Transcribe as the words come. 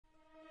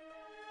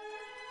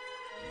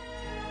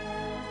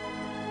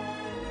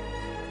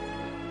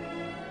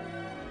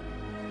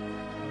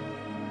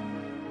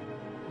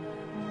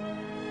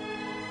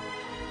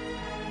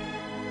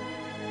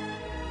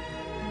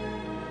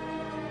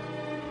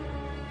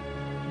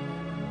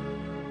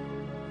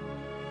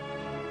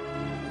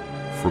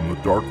From the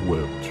dark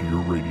web to your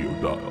radio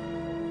dial,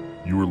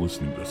 you are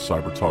listening to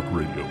Cyber Talk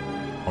Radio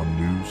on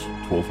News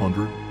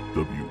 1200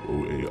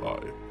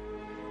 WOAI.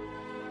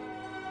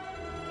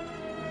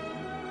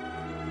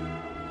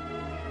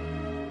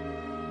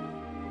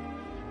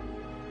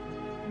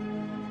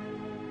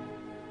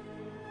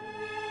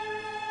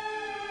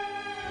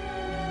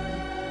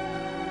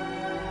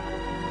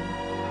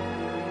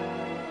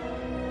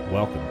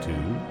 Welcome to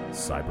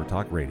Cyber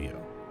Talk Radio.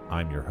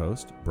 I'm your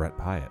host, Brett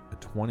Pyatt, a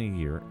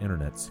 20-year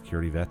internet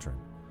security veteran.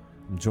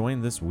 I'm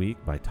joined this week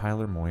by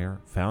Tyler Moyer,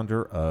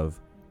 founder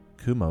of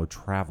Kumo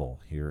Travel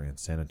here in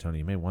San Antonio.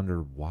 You may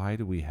wonder, why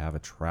do we have a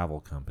travel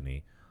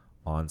company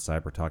on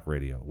Cyber Talk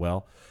Radio?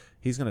 Well,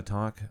 he's going to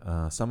talk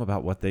some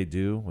about what they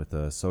do with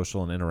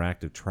social and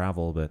interactive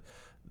travel, but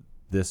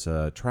this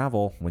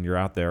travel, when you're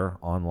out there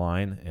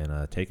online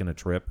and taking a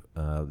trip,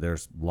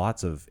 there's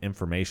lots of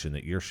information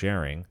that you're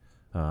sharing.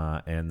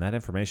 And that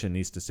information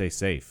needs to stay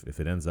safe. If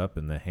it ends up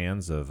in the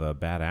hands of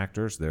bad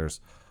actors, there's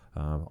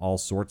all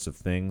sorts of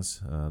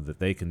things that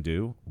they can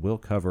do. We'll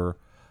cover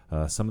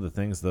some of the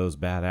things those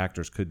bad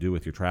actors could do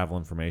with your travel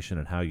information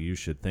and how you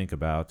should think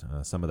about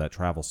some of that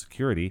travel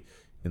security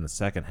in the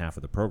second half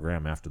of the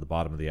program after the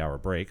bottom of the hour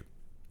break.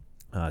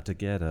 To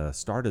get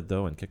started,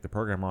 though, and kick the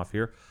program off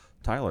here,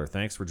 Tyler,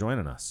 thanks for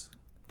joining us.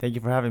 Thank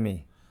you for having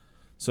me.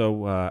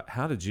 So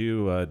how did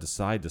you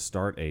decide to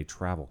start a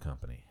travel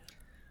company?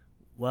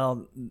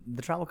 Well,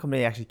 the travel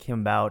company actually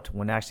came about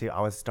when I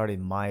was starting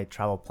my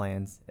travel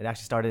plans. It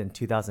actually started in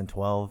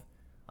 2012.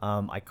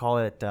 I call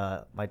it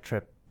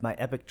my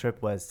epic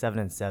trip was 7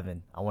 and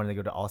 7. I wanted to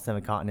go to all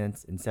 7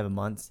 continents in 7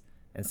 months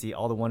and see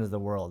all the wonders of the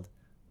world,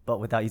 but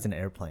without using an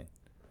airplane.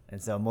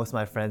 And so most of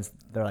my friends,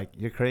 they're like,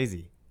 "You're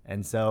crazy."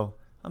 And so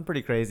I'm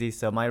pretty crazy.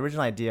 So my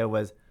original idea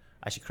was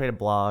I should create a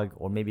blog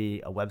or maybe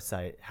a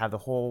website, have the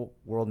whole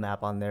world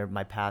map on there,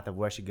 my path of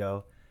where I should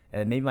go.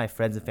 And maybe my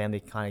friends and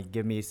family kind of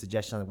give me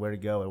suggestions on where to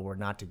go and where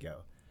not to go.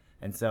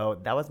 And so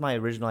that was my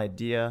original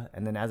idea.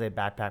 And then as I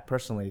backpacked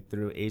personally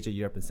through Asia,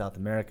 Europe, and South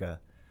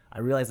America, I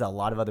realized that a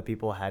lot of other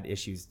people had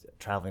issues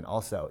traveling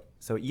also.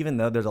 So even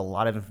though there's a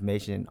lot of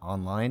information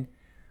online,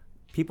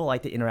 people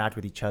like to interact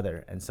with each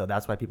other. And so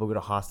that's why people go to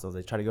hostels.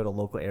 They try to go to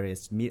local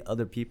areas to meet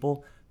other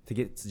people to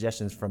get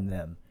suggestions from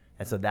them.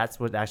 And so that's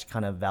what actually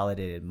kind of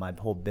validated my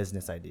whole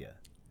business idea.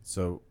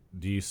 So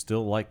do you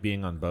still like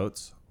being on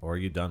boats? Or are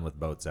you done with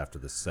boats after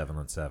the 7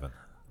 on 7?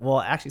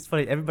 Well, actually, it's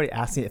funny. Everybody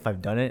asks me if I've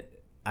done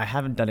it. I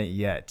haven't done it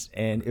yet.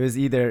 And it was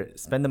either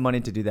spend the money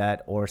to do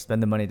that or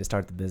spend the money to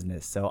start the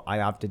business. So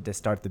I opted to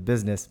start the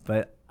business,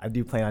 but I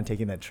do plan on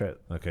taking that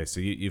trip. Okay, so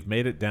you've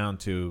made it down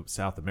to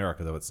South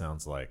America, though, it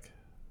sounds like.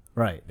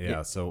 Right.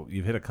 Yeah, so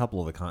you've hit a couple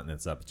of the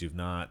continents up, but you've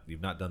not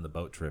done the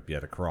boat trip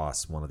yet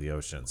across one of the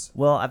oceans.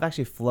 Well, I've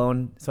actually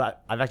flown, so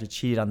I've actually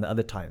cheated on the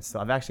other times. So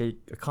I've actually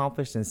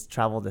accomplished and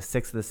traveled the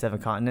 6 of the 7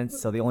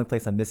 continents. So the only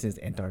place I'm missing is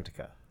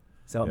Antarctica.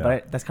 So, yeah.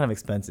 But that's kind of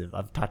expensive.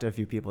 I've talked to a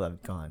few people that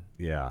have gone.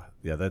 Yeah,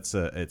 that's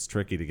it's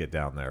tricky to get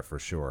down there for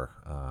sure,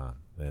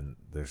 and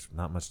there's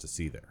not much to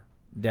see there.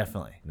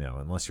 Definitely.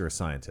 Unless you're a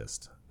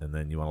scientist, and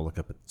then you want to look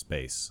up at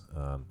space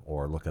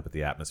or look up at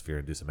the atmosphere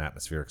and do some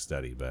atmospheric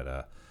study,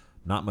 but.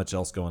 Not much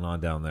else going on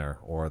down there,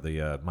 or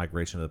the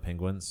migration of the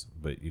penguins,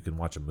 but you can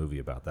watch a movie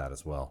about that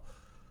as well.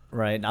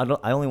 Right.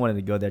 I only wanted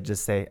to go there,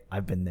 just say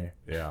I've been there.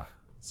 Yeah.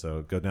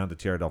 So go down to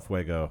Tierra del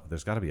Fuego.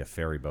 There's got to be a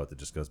ferry boat that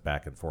just goes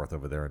back and forth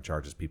over there and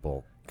charges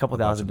people a couple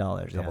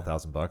 $1,000. Couple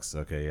 $1,000.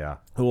 Okay, yeah.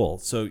 Cool.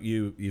 So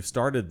you've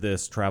started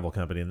this travel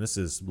company, and this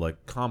is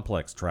like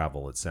complex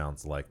travel. It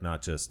sounds like,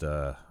 not just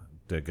to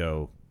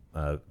go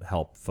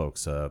help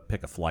folks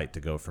pick a flight to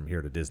go from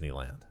here to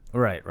Disneyland.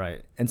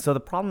 Right. And so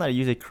the problem that I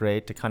usually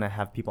create to kind of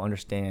have people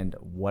understand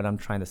what I'm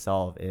trying to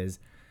solve is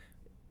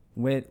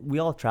when we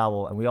all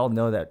travel and we all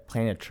know that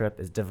planning a trip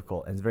is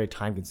difficult and it's very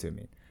time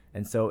consuming.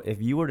 And so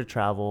if you were to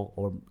travel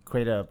or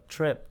create a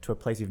trip to a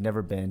place you've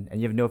never been and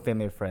you have no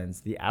family or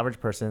friends, the average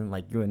person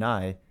like you and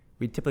I,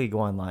 we typically go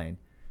online.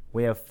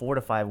 We have 4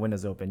 to 5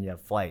 windows open. You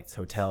have flights,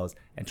 hotels,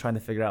 and trying to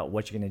figure out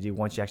what you're going to do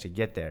once you actually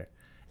get there.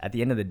 At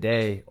the end of the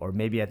day, or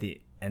maybe at the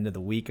end of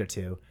the week or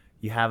two,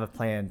 you have a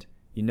planned.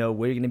 You know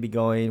where you're going to be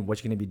going, what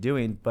you're going to be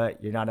doing,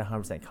 but you're not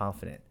 100%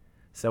 confident.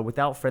 So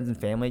without friends and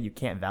family, you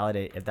can't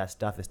validate if that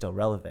stuff is still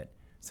relevant.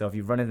 So if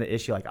you run into the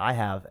issue like I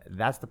have,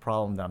 that's the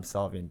problem that I'm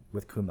solving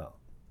with Kumo.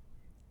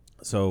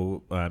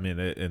 So, I mean,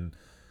 and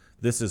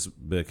this is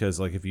because,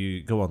 like, if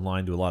you go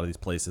online to a lot of these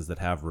places that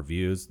have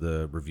reviews,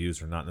 the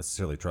reviews are not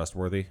necessarily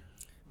trustworthy.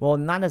 Well,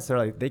 not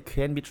necessarily. They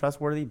can be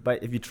trustworthy,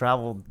 but if you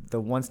travel,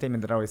 the one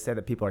statement that I always say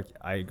that people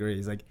I agree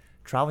is like,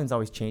 traveling is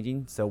always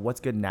changing. So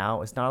what's good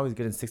now, it's not always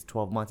good in 6 to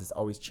 12 months. It's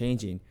always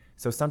changing.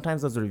 So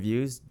sometimes those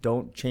reviews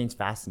don't change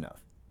fast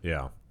enough.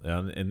 Yeah.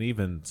 And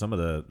even some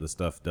of the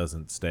stuff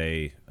doesn't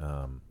stay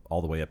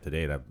all the way up to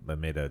date. I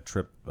made a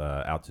trip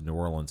out to New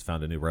Orleans,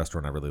 found a new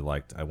restaurant I really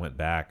liked. I went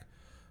back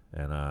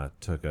and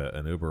took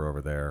an Uber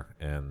over there,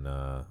 and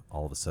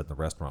all of a sudden the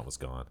restaurant was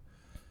gone.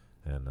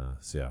 And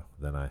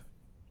then I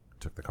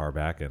took the car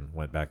back and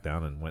went back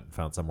down and went and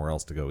found somewhere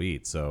else to go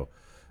eat. So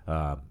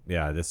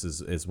This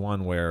is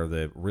one where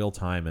the real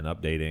time and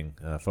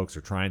updating, folks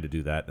are trying to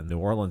do that. And New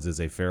Orleans is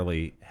a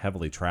fairly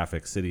heavily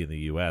trafficked city in the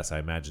U.S. I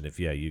imagine if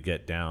you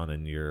get down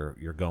and you're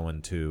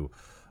going to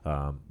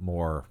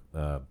more,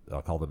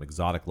 I'll call them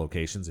exotic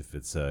locations, if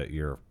it's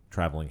you're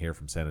traveling here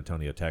from San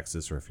Antonio,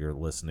 Texas, or if you're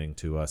listening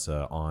to us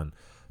on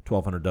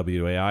 1200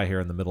 WAI here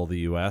in the middle of the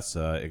U.S.,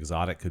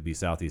 exotic could be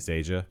Southeast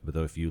Asia. But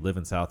though if you live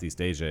in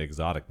Southeast Asia,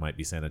 exotic might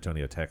be San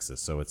Antonio,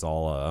 Texas. So it's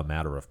all a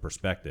matter of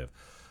perspective.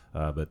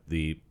 But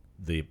the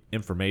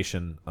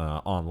information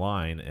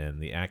online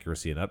and the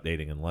accuracy and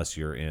updating, unless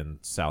you're in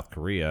South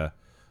Korea,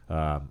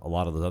 a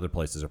lot of those other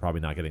places are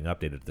probably not getting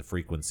updated at the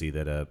frequency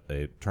that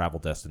a travel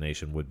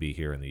destination would be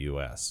here in the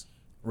U.S.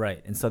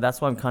 Right. And so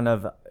that's why I'm kind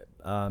of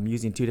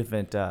using two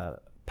different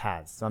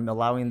paths. So I'm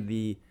allowing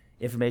the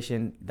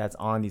information that's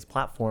on these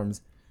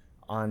platforms,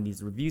 on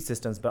these review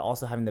systems, but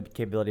also having the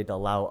capability to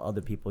allow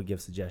other people to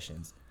give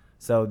suggestions.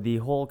 So the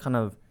whole kind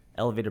of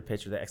elevator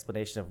pitch or the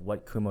explanation of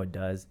what Kumo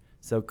does.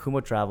 So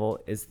Kumo Travel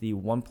is the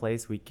one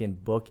place we can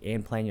book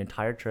and plan your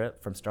entire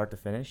trip from start to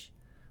finish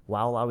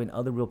while allowing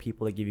other real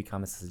people to give you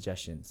comments and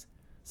suggestions.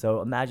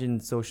 So imagine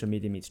social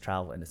media meets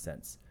travel in a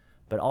sense.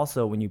 But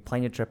also when you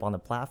plan your trip on the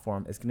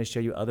platform, it's going to show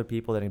you other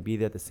people that are going to be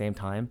there at the same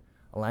time,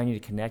 allowing you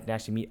to connect and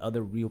actually meet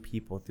other real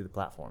people through the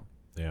platform.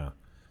 Yeah.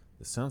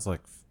 It sounds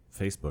like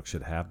Facebook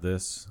should have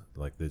this.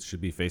 Like, it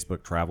should be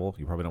Facebook Travel.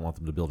 You probably don't want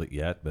them to build it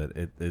yet, but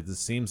it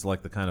just seems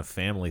like the kind of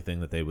family thing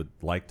that they would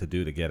like to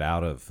do to get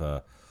out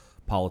of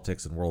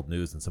politics and world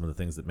news and some of the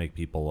things that make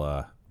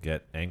people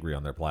get angry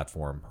on their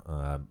platform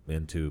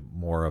into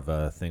more of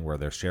a thing where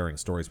they're sharing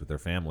stories with their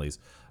families.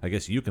 I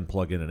guess you can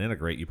plug in and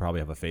integrate. You probably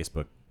have a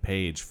Facebook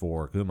page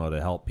for Kumo to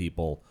help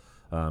people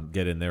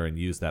get in there and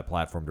use that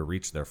platform to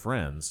reach their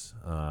friends.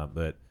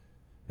 But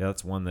yeah,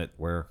 that's one that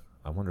where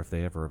I wonder if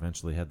they ever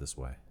eventually head this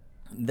way.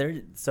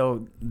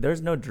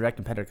 There's no direct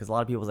competitor, because a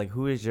lot of people's like,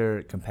 who is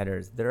your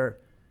competitors? There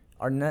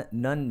are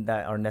none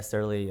that are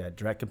necessarily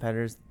direct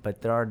competitors,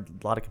 but there are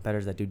a lot of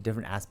competitors that do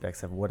different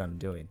aspects of what I'm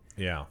doing.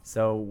 Yeah.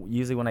 So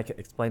usually when I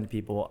explain to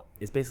people,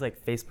 it's basically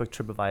like Facebook,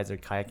 TripAdvisor,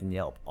 Kayak, and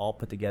Yelp all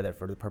put together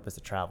for the purpose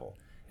of travel.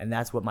 And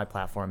that's what my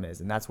platform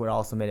is. And that's what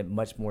also made it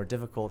much more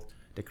difficult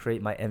to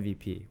create my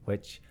MVP,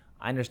 which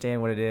I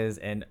understand what it is.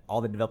 And all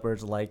the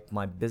developers like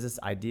my business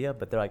idea,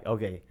 but they're like,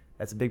 okay,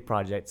 that's a big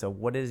project. So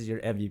what is your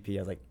MVP? I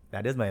was like,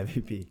 that is my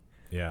MVP.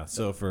 Yeah.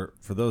 So for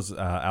those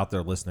out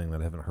there listening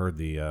that haven't heard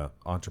the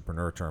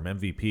entrepreneur term,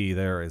 MVP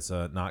there is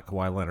not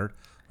Kawhi Leonard.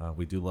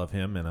 We do love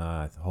him, and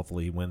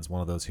hopefully he wins one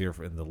of those here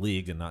in the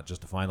league and not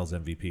just a finals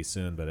MVP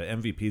soon. But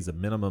an MVP is a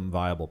minimum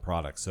viable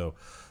product. So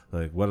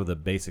like, what are the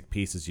basic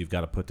pieces you've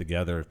got to put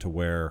together to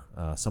where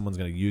someone's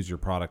going to use your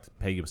product,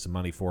 pay you some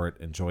money for it,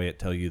 enjoy it,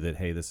 tell you that,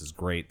 hey, this is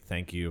great,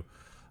 thank you,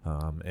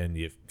 and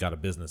you've got a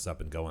business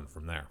up and going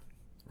from there.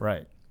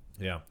 Right.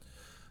 Yeah.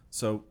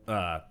 So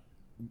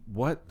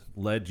what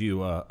led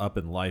you up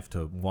in life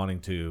to wanting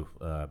to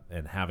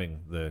and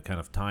having the kind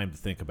of time to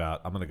think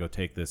about, I'm going to go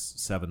take this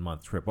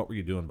 7-month trip? What were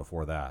you doing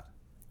before that?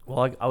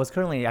 Well, I was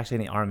currently actually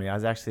in the Army. I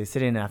was actually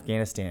sitting in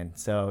Afghanistan.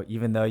 So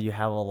even though you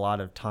have a lot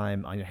of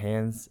time on your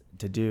hands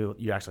to do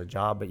your actual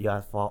job, but you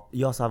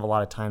also have a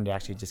lot of time to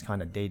actually just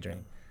kind of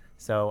daydream.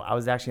 So I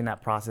was actually in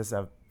that process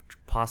of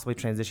possibly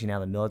transitioning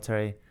out of the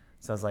military.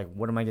 So I was like,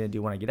 what am I going to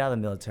do when I get out of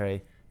the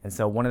military? And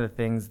so one of the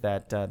things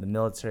that the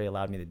military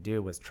allowed me to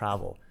do was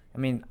travel. I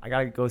mean, I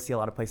got to go see a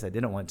lot of places I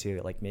didn't want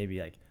to, like maybe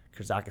like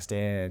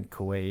Kazakhstan,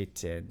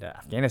 Kuwait, and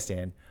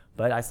Afghanistan.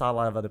 But I saw a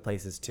lot of other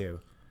places too.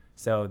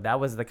 So that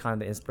was the kind of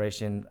the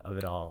inspiration of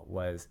it all,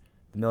 was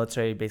the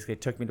military basically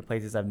took me to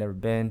places I've never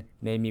been,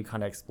 made me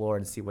kind of explore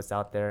and see what's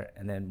out there.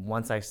 And then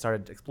once I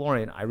started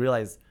exploring, I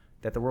realized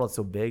that the world's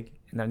so big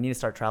and I need to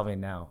start traveling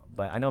now.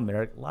 But I know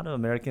a lot of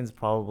Americans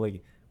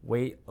probably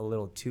wait a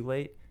little too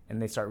late, and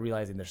they start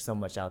realizing there's so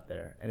much out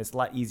there. And it's a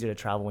lot easier to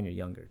travel when you're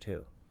younger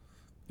too.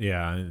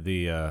 Yeah,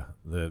 the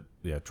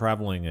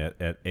traveling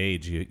at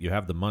age, you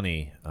have the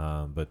money,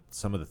 but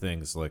some of the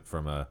things, like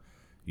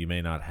you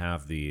may not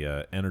have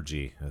the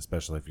energy,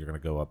 especially if you're going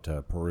to go up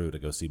to Peru to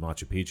go see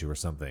Machu Picchu or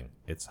something.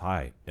 It's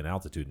high in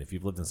altitude, and if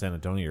you've lived in San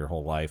Antonio your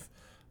whole life,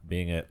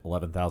 being at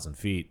 11,000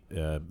 feet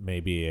may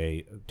be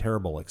a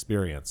terrible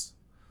experience.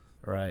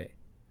 Right.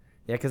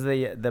 Yeah, because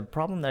the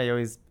problem that I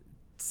always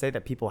say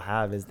that people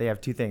have is they have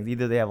two things.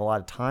 Either they have a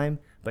lot of time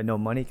but no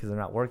money because they're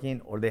not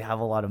working, or they have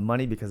a lot of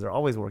money because they're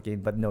always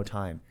working but no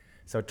time.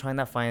 So trying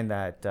to find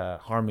that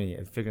harmony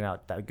and figuring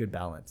out that good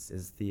balance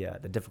is the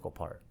difficult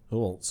part.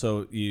 Cool.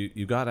 So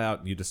you got out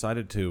and you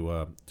decided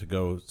to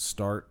go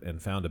start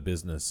and found a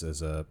business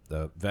as a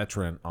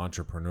veteran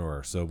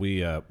entrepreneur. So we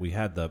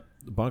had the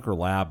Bunker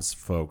Labs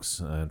folks,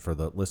 and for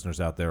the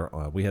listeners out there,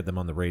 we had them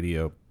on the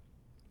radio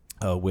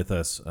with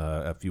us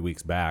a few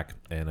weeks back,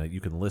 and you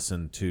can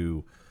listen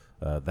to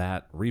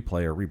that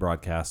replay or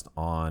rebroadcast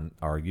on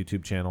our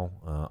YouTube channel,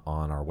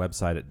 on our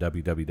website at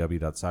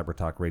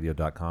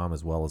www.cybertalkradio.com,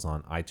 as well as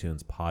on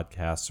iTunes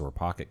podcasts or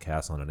Pocket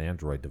Casts on an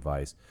Android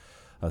device.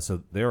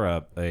 So they're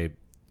a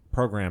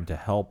program to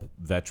help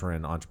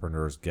veteran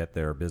entrepreneurs get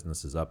their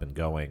businesses up and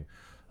going.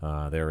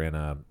 They're in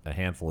a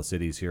handful of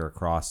cities here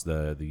across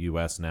the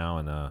U.S.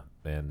 now,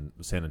 and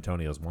San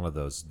Antonio is one of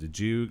those. Did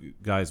you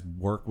guys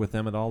work with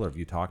them at all, or have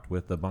you talked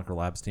with the Bunker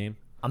Labs team?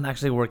 I'm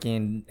actually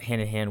working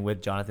hand in hand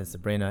with Jonathan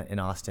Sabrina in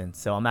Austin.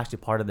 So I'm actually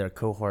part of their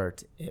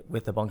cohort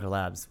with the Bunker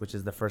Labs, which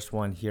is the first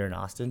one here in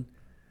Austin.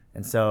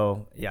 And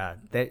so, yeah,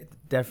 they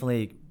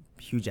definitely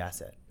huge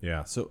asset.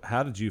 Yeah. So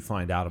how did you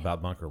find out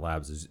about Bunker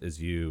Labs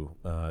as you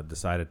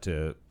decided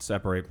to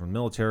separate from the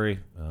military,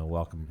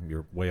 welcome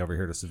your way over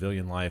here to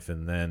civilian life,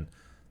 and then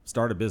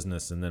start a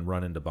business and then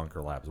run into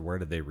Bunker Labs? Where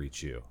did they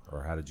reach you,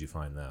 or how did you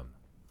find them?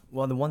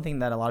 Well, the one thing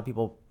that a lot of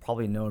people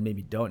probably know or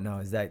maybe don't know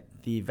is that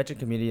the veteran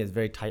community is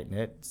very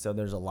tight-knit. So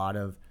there's a lot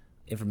of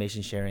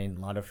information sharing, a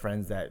lot of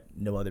friends that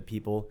know other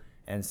people.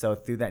 And so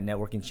through that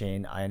networking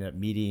chain, I ended up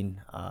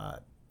meeting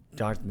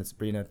Jonathan and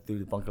Sabrina through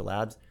the Bunker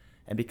Labs.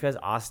 And because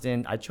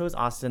Austin, I chose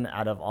Austin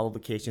out of all the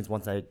locations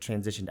once I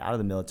transitioned out of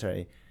the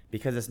military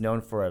because it's known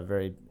for a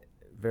very,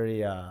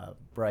 very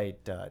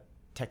bright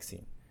tech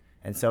scene.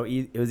 And so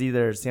it was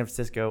either San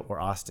Francisco or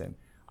Austin.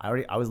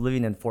 I was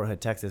living in Fort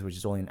Hood, Texas, which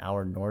is only an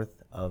hour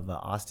north of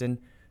Austin.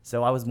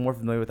 So I was more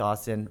familiar with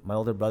Austin. My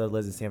older brother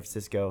lives in San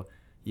Francisco.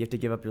 You have to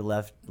give up your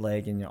left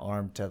leg and your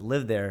arm to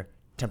live there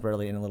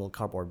temporarily in a little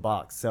cardboard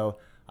box. So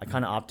I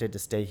kind of opted to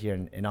stay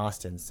here in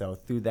Austin. So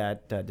through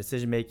that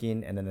decision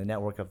making and then the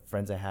network of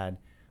friends I had,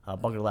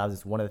 Bunker Labs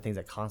is one of the things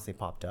that constantly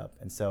popped up.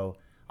 And so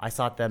I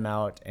sought them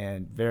out,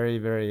 and very,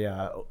 very,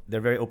 they're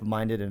very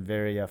open-minded and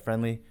very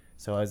friendly.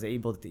 So I was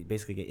able to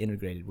basically get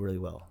integrated really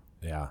well.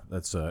 Yeah,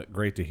 that's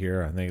great to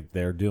hear. I think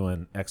they're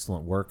doing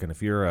excellent work. And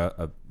if you're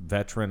a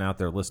veteran out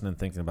there listening,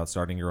 thinking about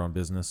starting your own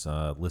business,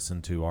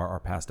 listen to our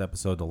past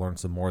episode to learn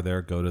some more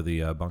there. Go to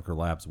the Bunker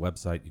Labs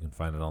website. You can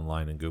find it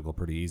online in Google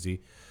pretty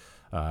easy,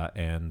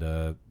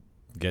 and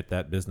get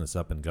that business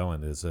up and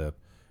going.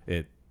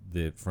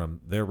 From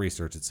their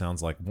research, it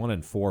sounds like 1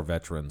 in 4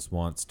 veterans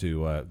wants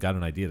to got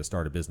an idea to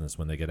start a business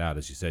when they get out.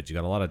 As you said, you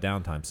got a lot of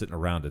downtime sitting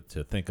around it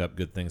to think up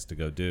good things to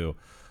go do.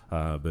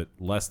 But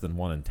less than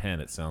 1 in 10,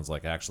 it sounds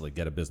like, actually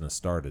get a business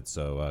started.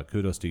 So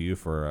kudos to you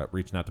for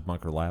reaching out to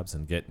Bunker Labs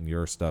and getting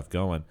your stuff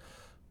going.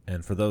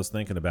 And for those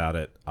thinking about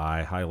it,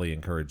 I highly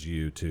encourage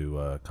you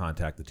to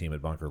contact the team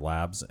at Bunker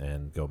Labs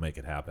and go make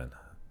it happen.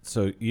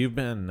 So you've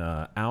been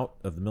out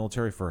of the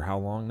military for how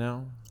long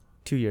now?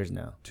 2 years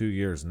now. 2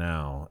 years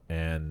now.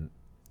 And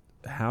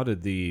how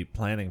did the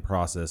planning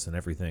process and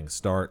everything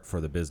start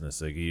for the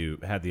business? Like, you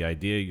had the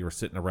idea, you were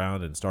sitting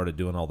around and started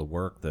doing all the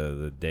work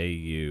the day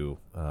you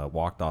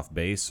walked off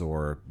base,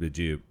 or did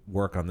you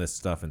work on this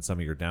stuff in some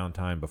of your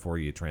downtime before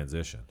you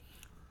transitioned?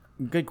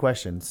 Good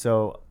question.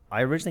 So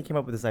I originally came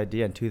up with this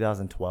idea in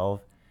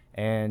 2012,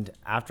 and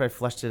after I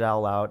fleshed it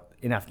all out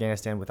in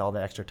Afghanistan with all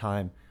the extra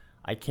time,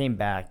 I came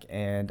back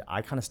and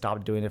I kind of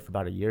stopped doing it for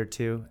about a year or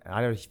two. And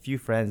I had a few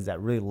friends that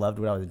really loved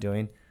what I was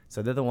doing,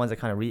 so they're the ones that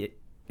kind of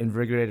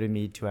reinvigorated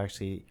me to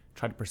actually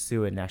try to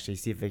pursue it and actually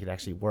see if it could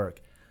actually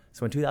work.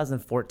 So in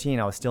 2014,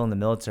 I was still in the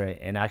military,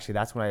 and actually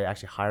that's when I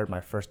actually hired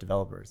my first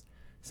developers.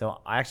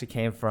 So I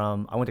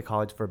went to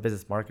college for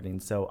business marketing,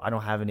 so I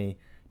don't have any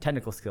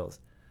technical skills.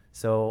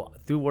 So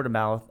through word of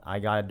mouth, I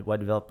got a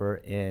web developer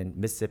in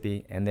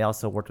Mississippi, and they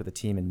also worked with a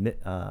team in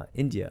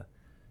India.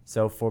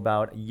 So for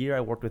about a year,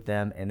 I worked with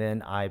them, and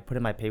then I put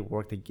in my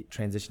paperwork to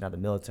transition out of the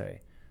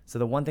military. So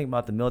the one thing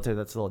about the military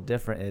that's a little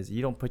different is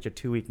you don't put your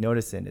 2-week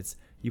notice in.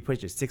 You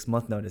put your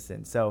 6-month notice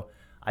in. So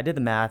I did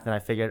the math, and I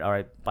figured, all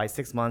right, by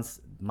 6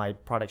 months, my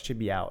product should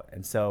be out.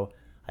 And so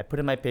I put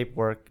in my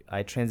paperwork,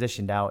 I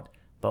transitioned out.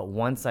 But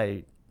once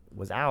I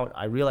was out,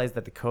 I realized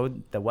that the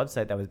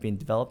website that was being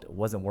developed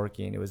wasn't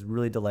working. It was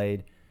really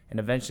delayed. And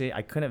eventually,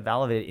 I couldn't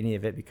validate any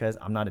of it because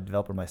I'm not a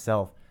developer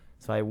myself.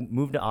 So I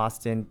moved to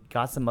Austin,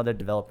 got some other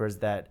developers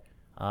that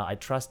I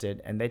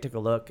trusted, and they took a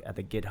look at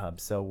the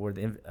GitHub, so where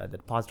the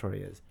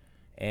repository is.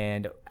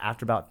 And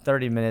after about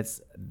 30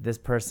 minutes, this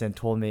person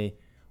told me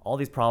all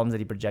these problems that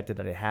he projected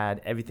that I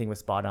had, everything was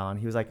spot on.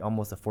 He was like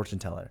almost a fortune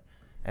teller.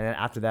 And then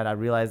after that, I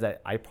realized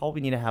that I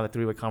probably need to have a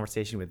 3-way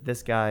conversation with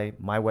this guy,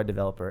 my web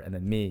developer, and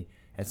then me.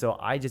 And so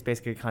I just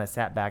basically kind of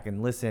sat back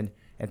and listened.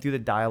 And through the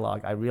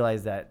dialogue, I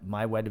realized that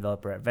my web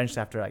developer,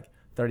 eventually after like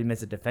 30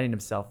 minutes of defending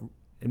himself,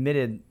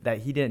 admitted that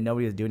he didn't know what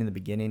he was doing in the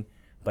beginning,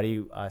 but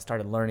he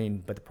started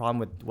learning. But the problem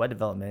with web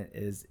development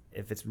is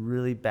if it's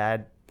really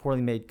bad,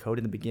 poorly made code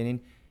in the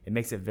beginning, it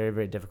makes it very,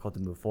 very difficult to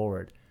move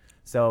forward.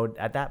 So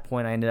at that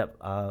point, I ended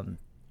up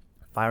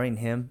firing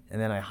him,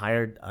 and then I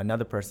hired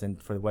another person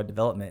for the web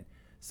development.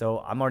 So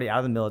I'm already out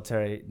of the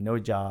military, no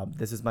job.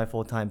 This is my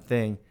full-time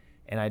thing,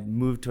 and I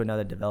moved to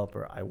another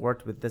developer. I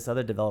worked with this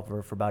other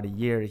developer for about a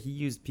year. He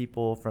used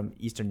people from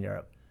Eastern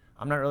Europe.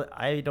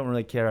 I don't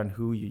really care on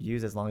who you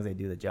use as long as they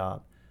do the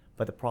job.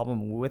 But the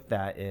problem with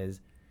that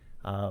is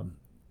a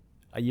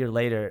year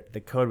later, the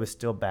code was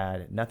still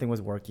bad. Nothing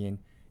was working.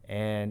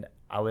 And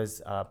I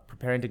was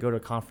preparing to go to a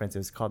conference. It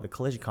was called the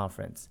Collision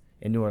Conference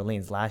in New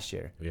Orleans last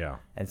year. Yeah.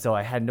 And so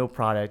I had no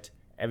product.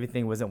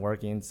 Everything wasn't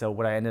working. So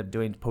what I ended up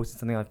doing, posting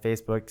something on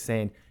Facebook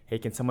saying, hey,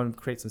 can someone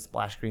create some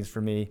splash screens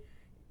for me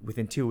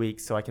within 2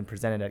 weeks so I can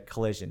present it at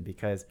Collision?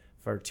 Because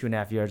for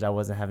 2.5 years, I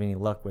wasn't having any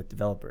luck with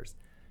developers.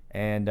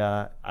 And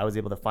I was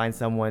able to find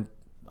someone.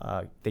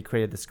 They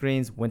created the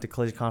screens, went to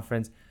Collision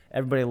Conference.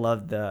 Everybody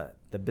loved the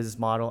business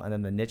model and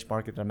then the niche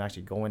market that I'm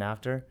actually going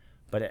after.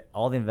 But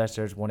all the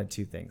investors wanted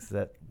two things: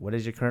 that what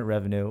is your current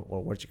revenue,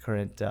 or what's your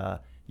current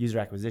user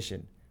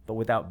acquisition? But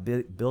without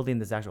building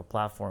this actual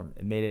platform,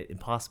 it made it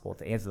impossible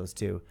to answer those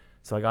two.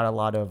 So I got a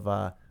lot of,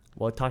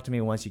 well, talk to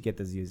me once you get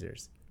those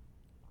users.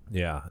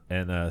 Yeah,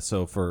 and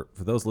so for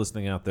those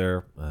listening out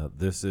there,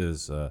 this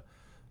is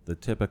the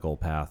typical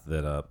path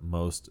that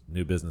most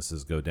new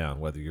businesses go down,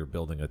 whether you're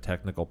building a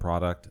technical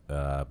product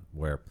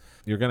where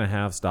you're going to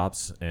have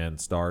stops and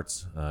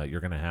starts.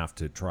 You're going to have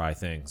to try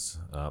things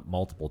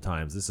multiple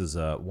times. This is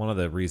one of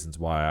the reasons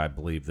why I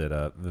believe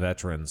that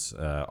veterans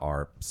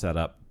are set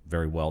up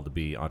very well to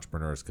be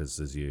entrepreneurs, because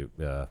as you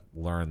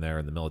learn there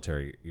in the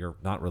military, you're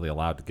not really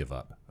allowed to give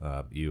up.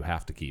 You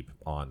have to keep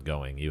on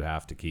going. You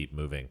have to keep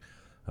moving.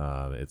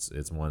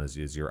 It's one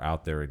as you're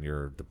out there and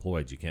you're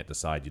deployed, you can't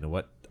decide, you know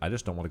what, I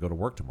just don't want to go to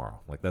work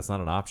tomorrow. Like, that's not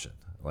an option.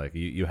 Like,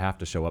 you have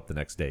to show up the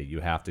next day. You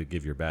have to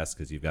give your best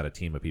because you've got a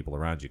team of people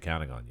around you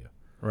counting on you.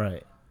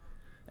 Right.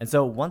 And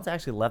so once I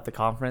actually left the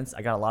conference,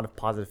 I got a lot of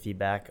positive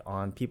feedback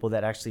on people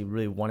that actually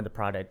really wanted the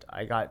product.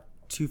 I got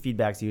 2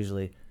 feedbacks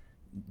usually.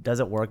 Does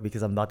it work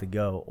because I'm about to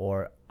go?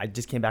 Or I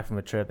just came back from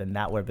a trip and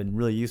that would have been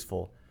really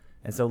useful.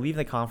 And so leaving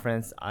the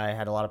conference, I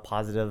had a lot of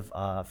positive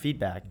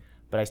feedback,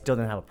 but I still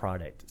didn't have a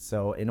product.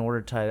 So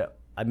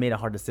I made a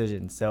hard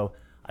decision. So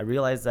I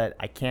realized that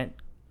I can't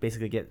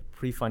basically get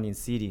pre-funding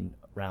seeding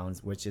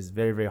rounds, which is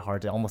very, very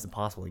hard to, almost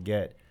impossible to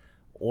get,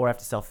 or I have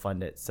to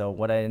self-fund it. So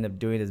what I ended up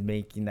doing is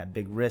making that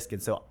big risk.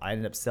 And so I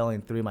ended up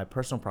selling 3 of my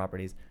personal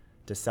properties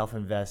to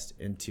self-invest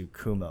into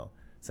Kumo.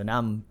 So now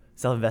I'm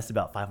self-invested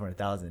about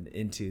 $500,000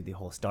 into the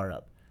whole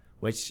startup,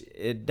 which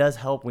it does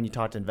help when you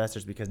talk to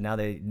investors because now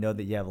they know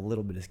that you have a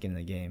little bit of skin in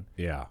the game.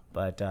 Yeah.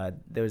 But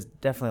there was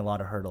definitely a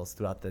lot of hurdles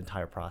throughout the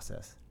entire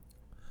process.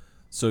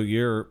 So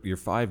you're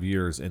 5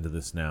 years into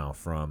this now,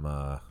 from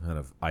kind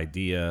of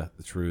idea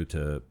through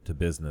to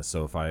business.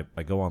 So if I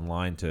go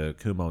online to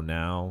Kumo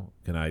now,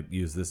 can I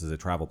use this as a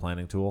travel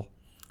planning tool?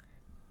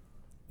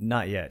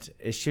 Not yet.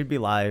 It should be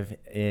live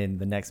in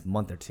the next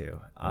month or two.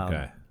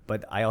 Okay.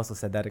 But I also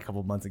said that a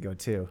couple months ago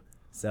too.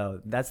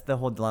 So that's the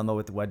whole dilemma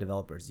with the web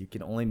developers. You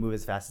can only move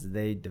as fast as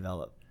they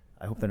develop.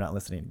 I hope they're not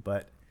listening,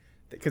 but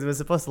because it was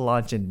supposed to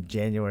launch in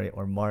January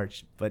or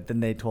March, but then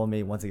they told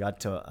me once it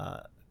got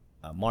to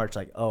March,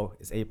 like, oh,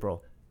 it's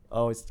April,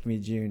 oh, it's gonna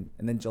be June,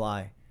 and then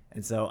July.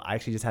 And so I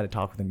actually just had a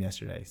talk with them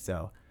yesterday.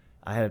 So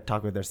I had a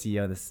talk with their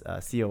CEO, this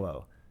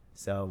COO.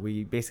 So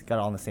we basically got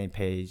all on the same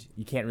page.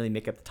 You can't really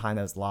make up the time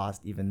that was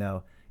lost, even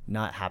though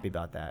not happy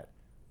about that.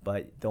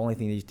 But the only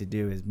thing they need to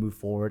do is move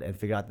forward and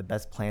figure out the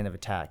best plan of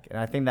attack. And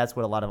I think that's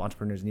what a lot of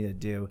entrepreneurs need to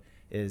do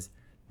is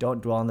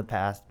don't dwell on the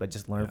past, but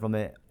just learn from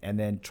it and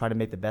then try to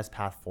make the best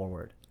path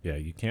forward. Yeah,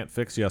 you can't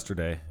fix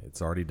yesterday. It's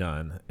already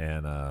done.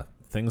 And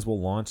things will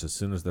launch as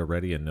soon as they're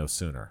ready and no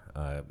sooner.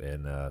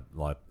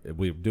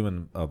 We're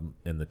doing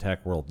in the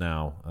tech world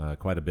now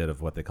quite a bit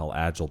of what they call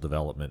agile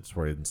developments,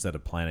 where instead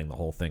of planning the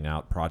whole thing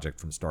out, project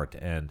from start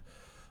to end,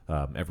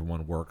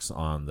 everyone works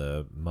on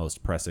the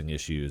most pressing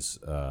issues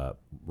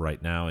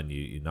right now, and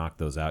you knock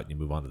those out and you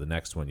move on to the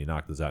next one. You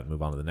knock those out and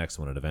move on to the next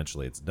one, and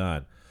eventually it's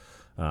done.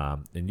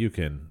 And you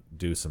can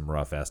do some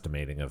rough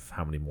estimating of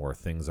how many more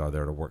things are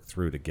there to work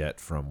through to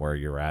get from where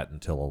you're at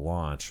until a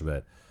launch.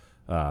 But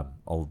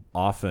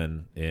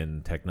often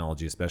in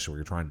technology, especially where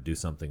you're trying to do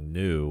something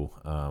new,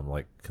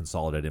 like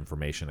consolidate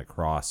information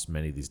across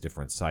many of these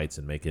different sites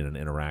and make it an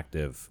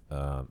interactive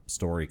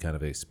story kind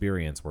of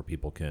experience where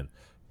people can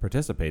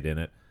participate in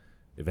it.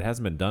 If it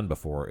hasn't been done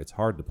before, it's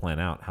hard to plan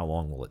out how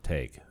long will it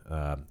take.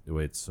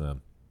 It's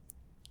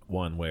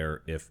one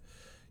where if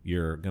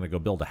you're going to go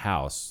build a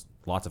house,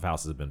 lots of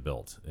houses have been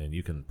built, and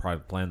you can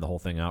probably plan the whole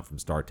thing out from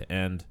start to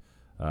end,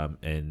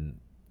 and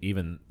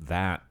even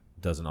that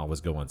doesn't always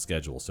go on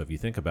schedule. So if you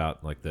think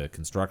about like the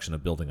construction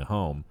of building a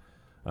home,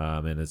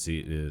 and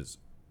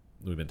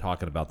we've been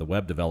talking about the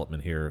web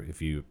development here,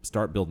 if you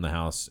start building a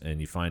house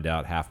and you find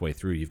out halfway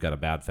through you've got a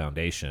bad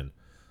foundation,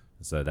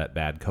 so that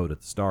bad code at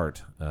the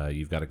start,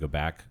 you've got to go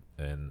back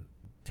and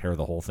tear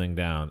the whole thing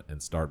down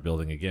and start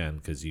building again,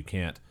 because you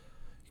can't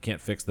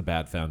fix the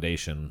bad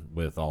foundation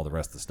with all the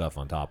rest of the stuff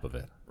on top of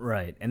it.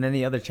 Right. And then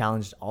the other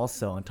challenge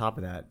also on top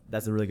of that,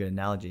 that's a really good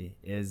analogy,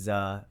 is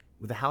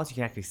with a house you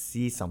can actually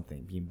see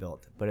something being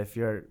built. But if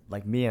you're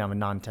like me and I'm a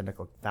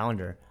non-technical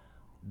founder,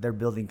 they're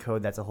building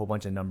code that's a whole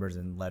bunch of numbers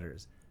and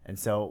letters. And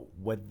so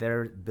what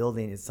they're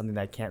building is something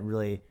that I can't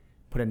really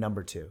put a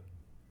number to.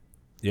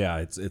 Yeah,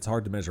 it's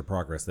hard to measure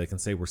progress. They can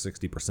say we're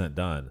 60%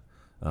 done,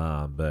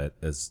 but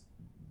as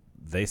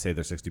they say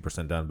they're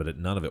 60% done, but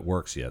none of it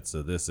works yet.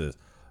 So this is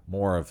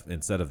more of,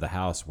 instead of the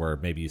house where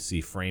maybe you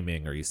see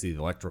framing or you see the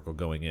electrical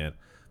going in,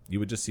 you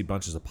would just see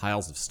bunches of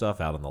piles of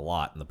stuff out on the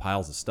lot, and the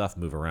piles of stuff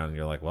move around, and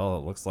you're like, well,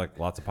 it looks like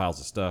lots of piles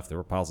of stuff. There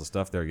were piles of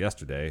stuff there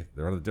yesterday.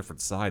 They're on a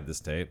different side this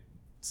day.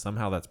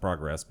 Somehow that's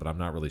progress, but I'm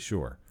not really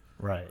sure.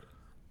 Right.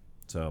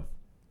 So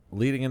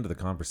leading into the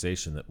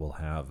conversation that we'll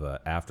have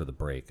after the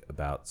break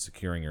about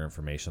securing your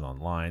information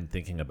online,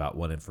 thinking about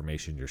what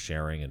information you're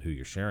sharing and who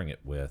you're sharing it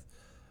with,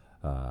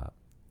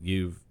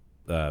 you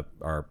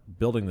are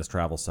building this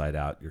travel site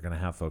out. You're going to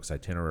have folks'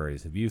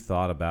 itineraries. Have you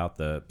thought about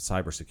the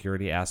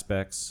cybersecurity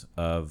aspects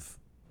of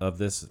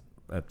this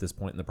at this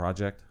point in the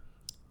project?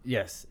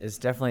 Yes, it's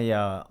definitely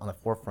on the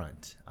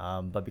forefront.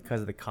 But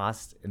because of the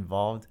cost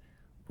involved,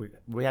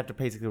 we have to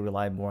basically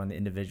rely more on the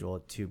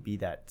individual to be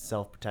that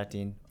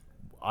self-protecting.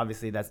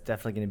 Obviously, that's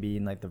definitely going to be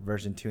in like the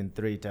version 2 and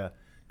 3 to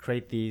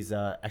create these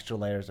extra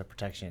layers of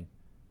protection.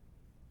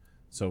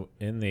 So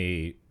in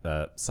the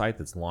site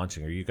that's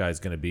launching, are you guys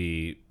going to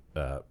be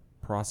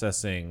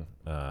processing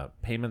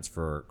payments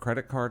for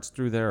credit cards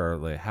through there, or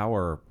like, how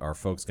are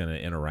folks going to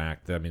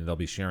interact? I mean, they'll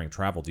be sharing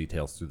travel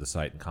details through the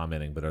site and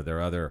commenting, but are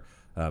there other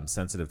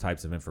sensitive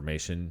types of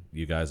information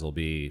you guys will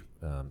be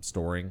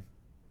storing?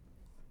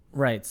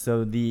 Right.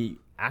 So the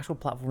actual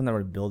platform that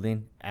we're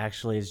building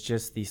actually is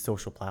just the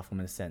social platform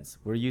in a sense.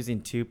 We're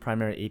using 2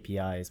 primary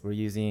APIs. We're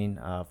using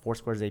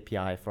Foursquare's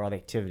API for all the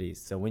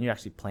activities. So when you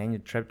actually plan your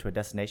trip to a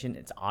destination,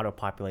 it's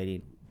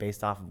auto-populating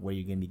based off of where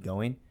you're going to be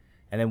going.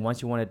 And then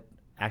once you want to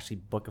actually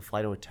book a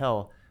flight or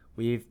hotel,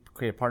 we've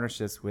created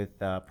partnerships with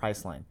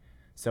Priceline.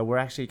 So we're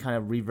actually kind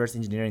of reverse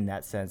engineering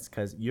that sense,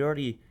 because you're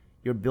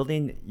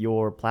building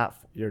your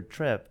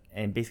trip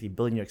and basically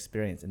building your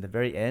experience. In the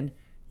very end,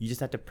 you just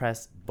have to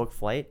press book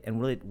flight, and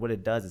really what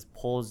it does is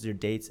pulls your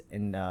dates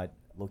and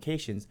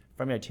locations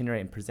from your itinerary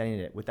and presenting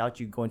it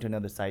without you going to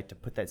another site to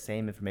put that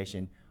same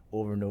information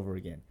over and over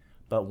again.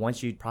 But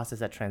once you process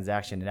that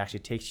transaction, it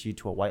actually takes you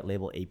to a white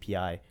label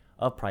API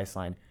of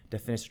Priceline to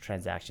finish the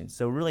transaction.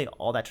 So really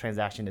all that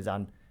transaction is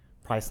on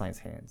Priceline's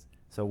hands.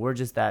 So we're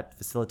just that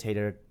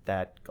facilitator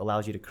that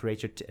allows you to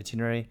create your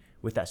itinerary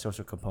with that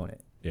social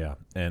component. Yeah,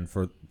 and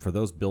for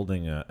those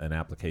building an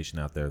application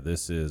out there,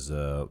 this is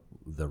the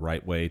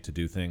right way to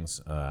do things.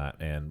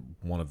 And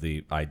one of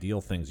the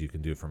ideal things you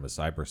can do from a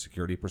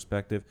cybersecurity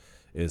perspective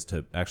is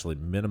to actually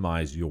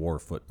minimize your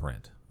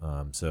footprint.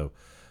 So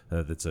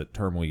that's a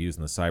term we use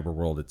in the cyber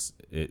world. It's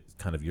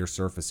kind of your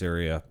surface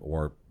area,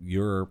 or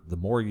the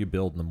more you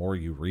build and the more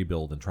you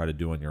rebuild and try to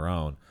do on your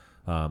own,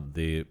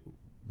 the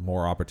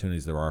more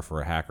opportunities there are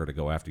for a hacker to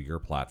go after your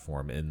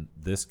platform. In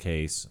this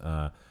case,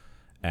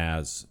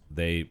 as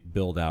they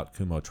build out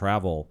Kumo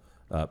Travel,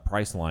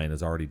 Priceline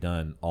has already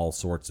done all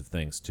sorts of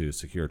things to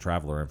secure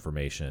traveler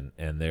information,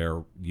 and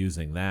they're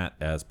using that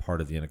as part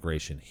of the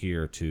integration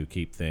here to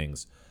keep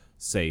things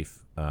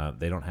safe.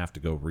 They don't have to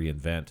go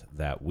reinvent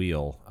that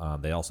wheel.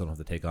 They also don't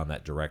have to take on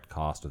that direct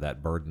cost or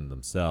that burden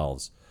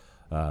themselves.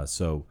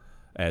 So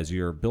as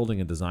you're building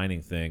and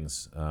designing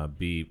things,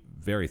 be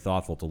very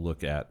thoughtful to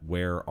look at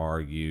where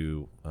are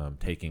you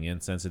taking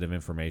in sensitive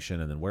information,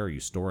 and then where are you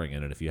storing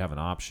it. And if you have an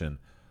option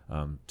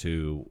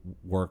to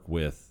work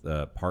with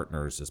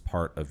partners as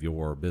part of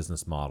your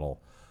business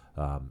model,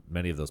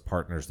 many of those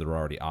partners that are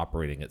already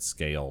operating at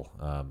scale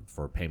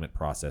for payment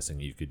processing,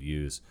 you could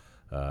use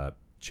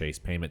Chase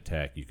Payment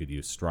Tech, you could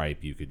use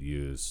Stripe, you could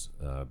use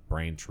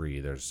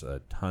Braintree. There's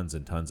tons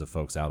and tons of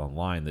folks out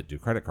online that do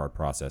credit card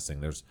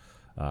processing. There's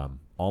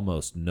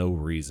almost no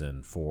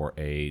reason for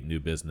a new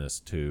business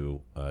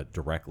to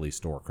directly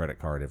store credit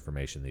card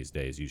information these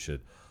days. You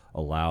should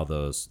allow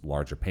those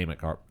larger payment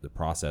card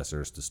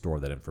processors to store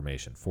that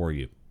information for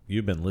you.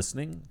 You've been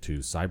listening to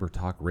Cyber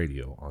Talk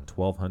Radio on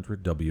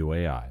 1200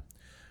 WAI.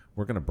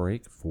 We're going to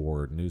break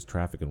for news,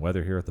 traffic, and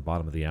weather here at the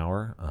bottom of the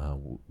hour.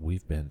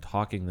 We've been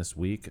talking this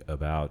week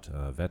about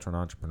veteran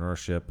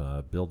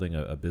entrepreneurship, building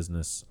a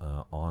business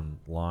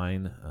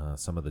online,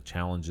 some of the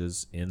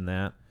challenges in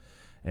that.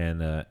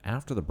 And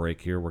after the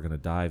break here, we're going to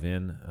dive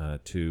in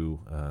to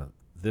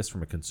this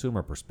from a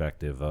consumer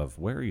perspective of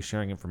where are you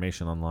sharing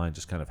information online,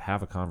 just kind of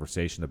have a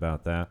conversation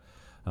about that,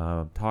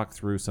 talk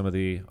through some of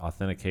the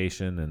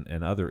authentication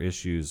and other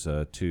issues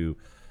to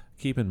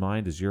keep in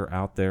mind as you're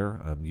out there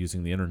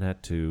using the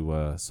internet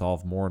to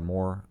solve more and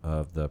more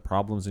of the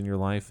problems in your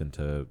life, and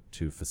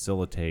to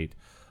facilitate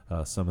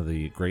some of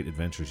the great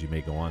adventures you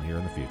may go on here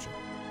in the future.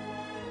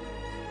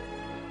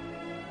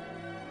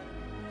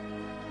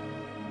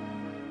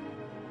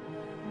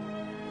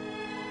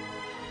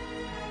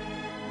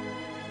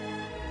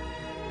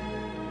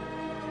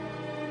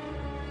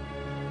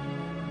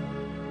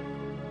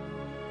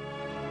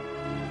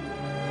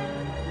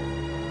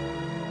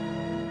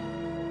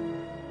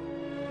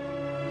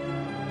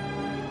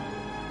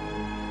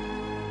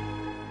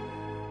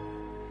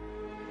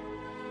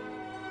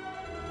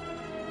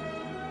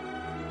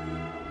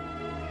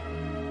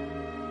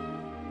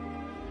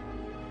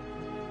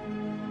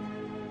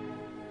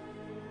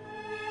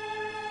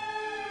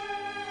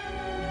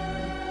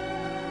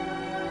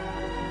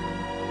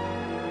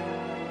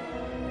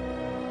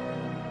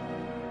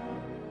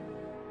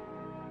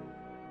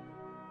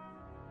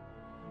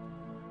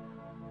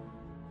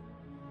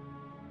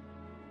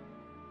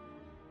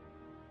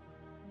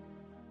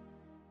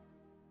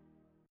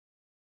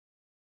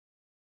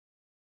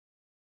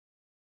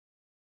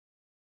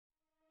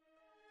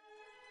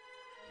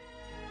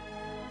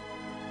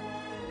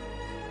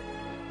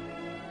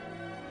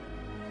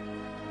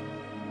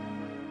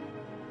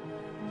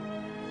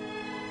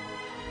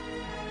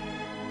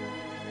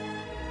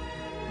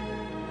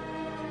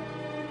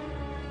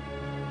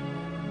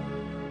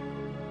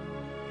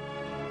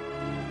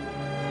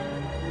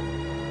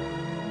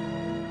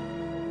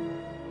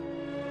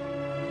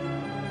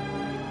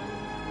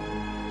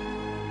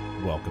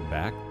 Welcome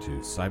back to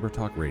Cyber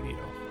Talk Radio.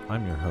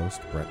 I'm your host,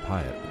 Brett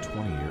Pyatt, a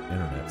 20-year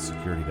internet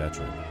security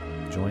veteran.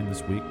 Joined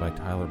this week by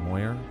Tyler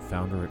Moyer,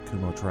 founder at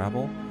Kumo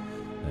Travel,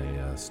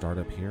 a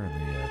startup here in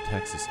the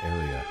Texas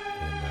area.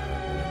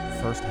 In the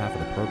first half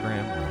of the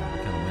program, we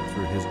kind of went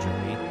through his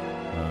journey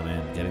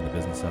and getting the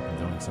business up and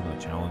going, some of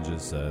the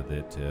challenges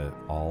that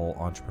all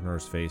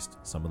entrepreneurs faced.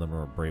 Some of them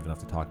are brave enough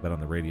to talk about on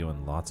the radio,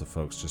 and lots of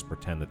folks just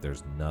pretend that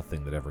there's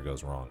nothing that ever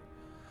goes wrong.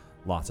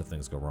 Lots of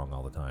things go wrong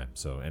all the time.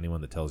 So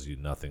anyone that tells you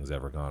nothing's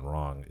ever gone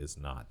wrong is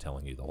not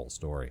telling you the whole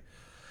story.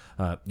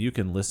 You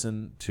can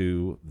listen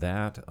to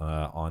that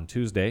on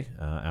Tuesday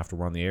after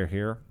we're on the air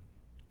here.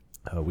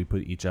 We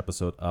put each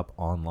episode up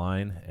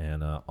online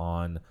and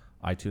on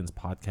iTunes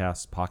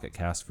Podcasts, Pocket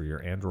Cast for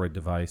your Android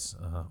device,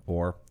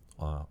 or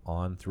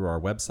on through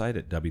our website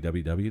at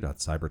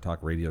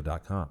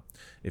www.cybertalkradio.com.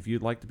 If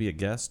you'd like to be a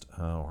guest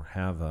or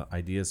have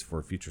ideas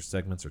for future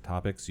segments or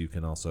topics, you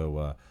can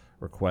also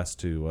request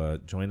to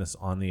join us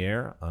on the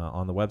air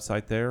on the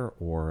website there,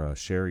 or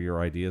share your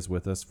ideas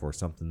with us for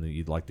something that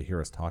you'd like to hear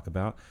us talk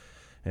about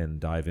and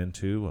dive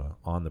into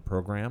on the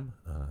program.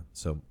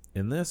 So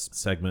in this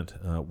segment,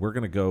 we're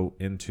going to go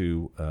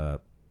into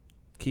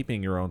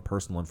keeping your own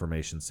personal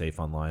information safe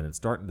online and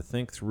starting to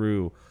think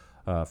through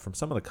from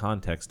some of the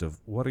context of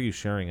what are you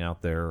sharing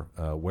out there,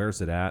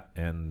 where's it at,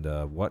 and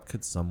what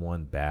could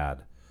someone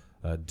bad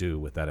do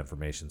with that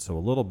information. So a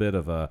little bit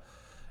of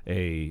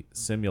a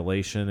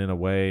simulation in a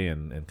way,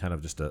 and kind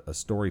of just a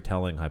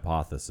storytelling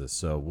hypothesis.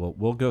 So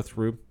we'll go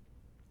through,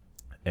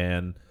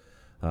 and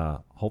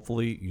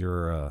hopefully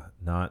you're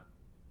not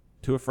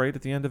too afraid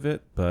at the end of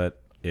it,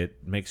 but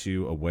it makes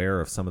you aware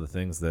of some of the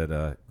things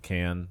that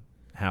can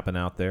happen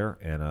out there,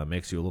 and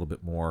makes you a little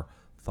bit more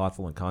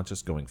thoughtful and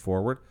conscious going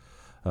forward,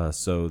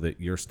 so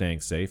that you're staying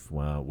safe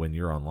when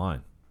you're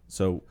online.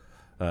 So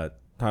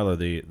Tyler,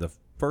 the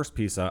first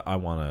piece I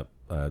want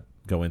to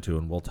go into,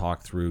 and we'll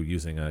talk through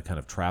using a kind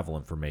of travel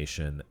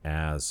information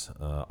as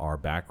our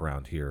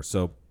background here.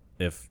 So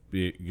if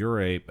you're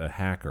a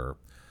hacker,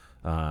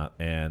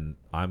 and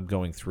I'm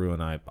going through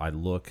and I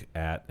look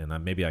at,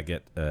 and maybe I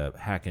get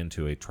hack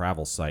into a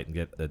travel site and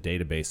get a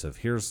database of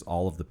here's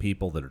all of the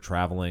people that are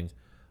traveling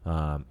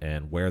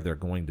and where they're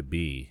going to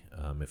be.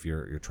 If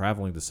you're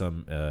traveling to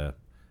some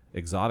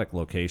exotic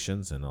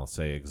locations, and I'll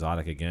say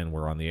exotic again,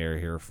 we're on the air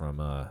here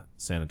from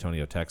San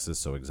Antonio, Texas,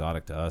 so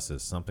exotic to us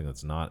is something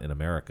that's not in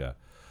America.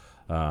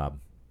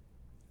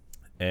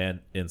 And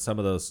in some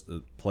of those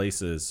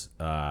places,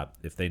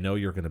 if they know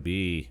you're going to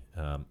be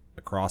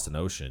across an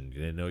ocean,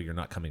 they know you're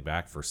not coming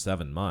back for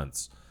 7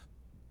 months,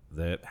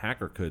 the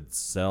hacker could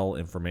sell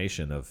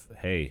information of,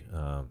 hey,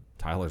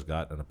 Tyler's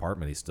got an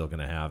apartment he's still going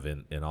to have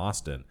in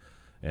Austin,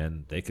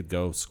 and they could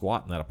go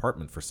squat in that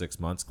apartment for 6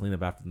 months, clean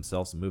up after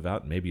themselves, and move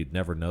out, and maybe you'd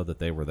never know that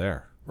they were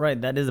there. Right,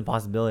 that is a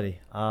possibility.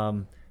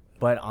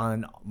 But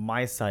on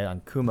my site, on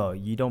Kumo,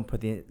 you don't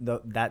put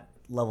that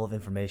level of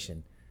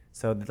information.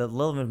 So the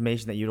level of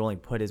information that you'd only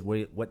put is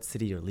what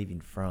city you're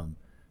leaving from.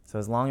 So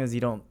as long as you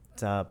don't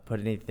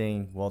put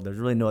anything, well, there's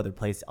really no other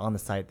place on the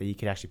site that you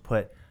could actually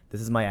put, this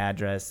is my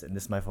address and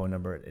this is my phone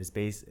number. It's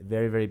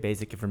very, very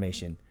basic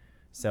information.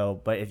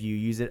 So, but if you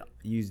use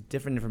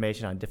different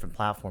information on different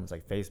platforms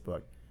like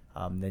Facebook,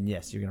 then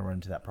yes, you're going to run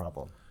into that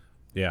problem.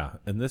 Yeah,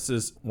 and this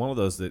is one of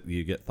those that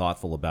you get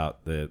thoughtful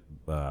about the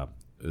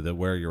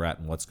where you're at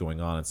and what's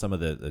going on. And some of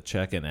the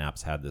check-in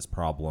apps had this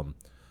problem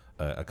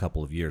a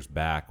couple of years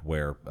back,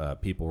 where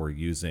people were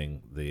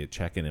using the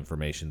check-in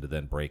information to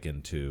then break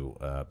into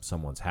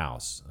someone's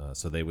house.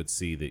 So they would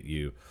see that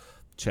you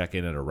check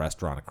in at a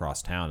restaurant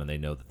across town, and they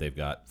know that they've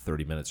got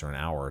 30 minutes or an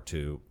hour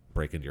to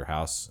break into your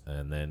house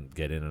and then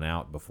get in and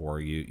out before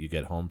you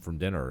get home from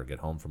dinner or get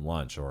home from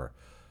lunch, or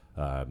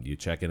you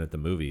check in at the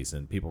movies.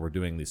 And people were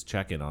doing these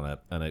check-in on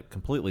a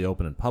completely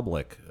open and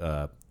public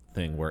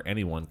thing where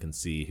anyone can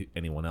see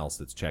anyone else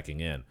that's checking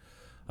in.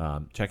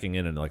 Checking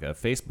in like a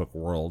Facebook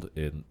world,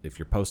 if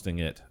you're posting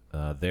it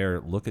there,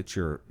 look at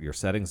your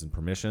settings and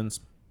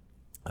permissions.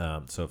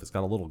 So if it's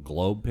got a little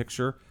globe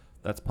picture,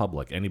 that's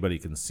public. Anybody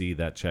can see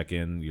that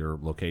check-in, your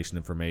location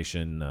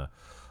information,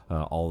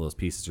 all those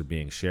pieces are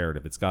being shared.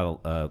 If it's got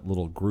a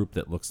little group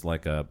that looks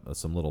like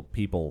some little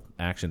people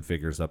action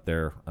figures up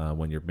there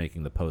when you're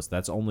making the post,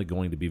 that's only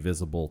going to be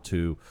visible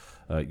to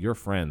your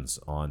friends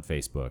on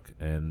Facebook.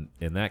 And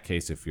in that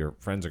case, if your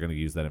friends are going to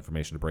use that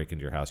information to break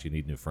into your house, you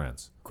need new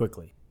friends.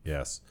 Quickly.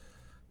 Yes.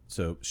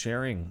 So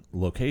sharing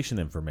location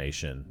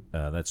information,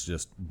 that's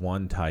just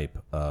one type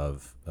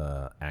of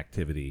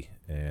activity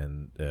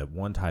and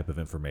one type of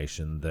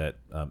information that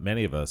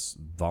many of us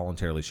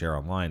voluntarily share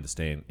online to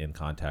stay in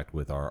contact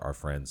with our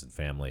friends and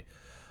family.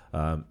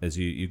 As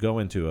you go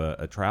into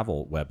a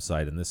travel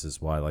website, and this is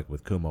why, like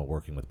with Kumo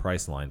working with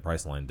Priceline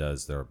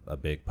they're a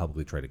big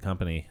publicly traded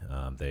company.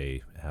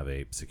 They have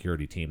a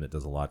security team that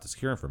does a lot to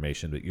secure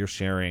information, but you're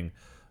sharing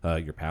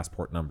your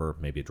passport number,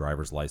 maybe a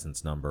driver's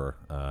license number,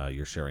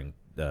 you're sharing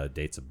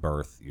dates of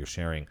birth, you're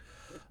sharing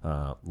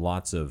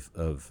lots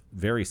of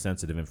very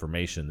sensitive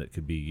information that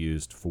could be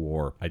used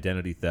for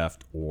identity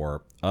theft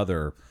or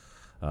other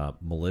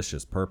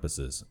malicious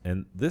purposes.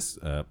 And this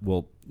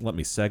will let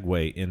me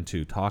segue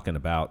into talking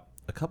about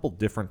a couple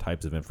different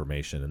types of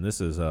information. And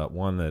this is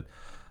one that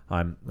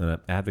I'm going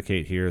to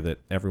advocate here, that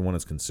everyone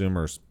as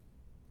consumers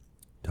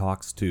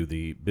talks to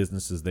the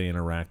businesses they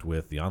interact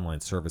with, the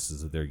online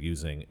services that they're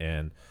using,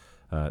 and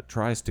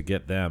tries to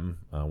get them,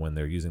 when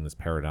they're using this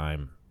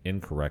paradigm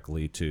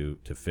incorrectly, to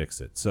fix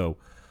it. So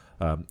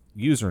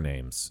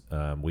usernames,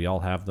 we all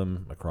have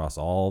them across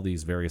all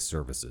these various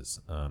services.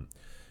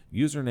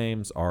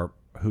 Usernames are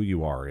who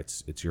you are.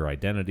 It's your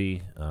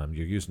identity.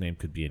 Your username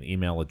could be an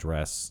email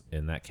address.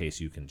 In that case,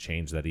 you can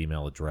change that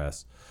email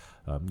address.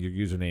 Your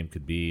username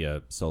could be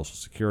a social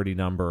security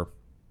number.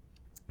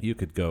 You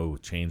could go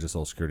change the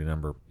social security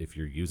number if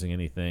you're using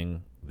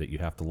anything that you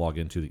have to log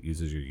into that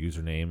uses your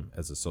username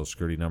as a social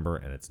security number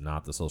and it's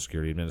not the Social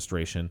Security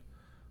Administration.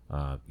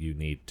 You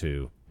need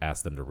to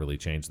ask them to really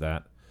change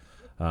that.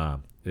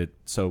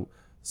 So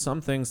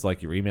some things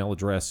like your email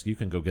address, you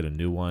can go get a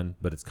new one,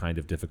 but it's kind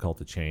of difficult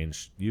to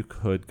change. You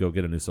could go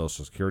get a new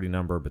social security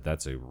number, but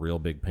that's a real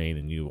big pain,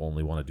 and you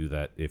only want to do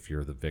that if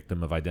you're the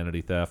victim of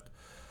identity theft.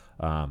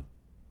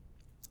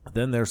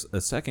 Then there's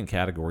a second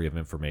category of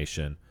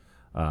information,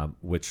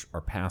 which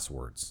are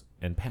passwords.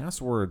 And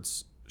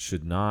passwords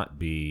should not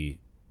be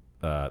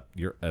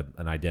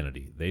an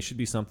identity. They should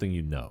be something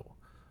you know.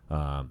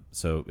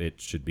 So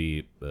it should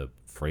be a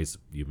phrase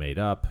you made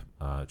up.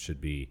 It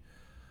should be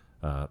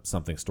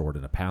something stored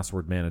in a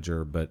password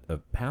manager, but a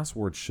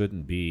password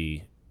shouldn't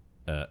be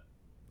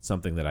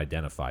something that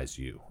identifies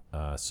you.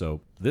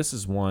 So this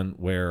is one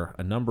where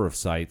a number of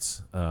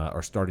sites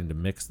are starting to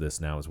mix this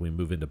now as we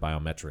move into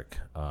biometric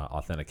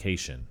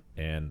authentication.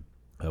 And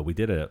we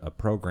did a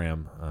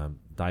program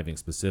diving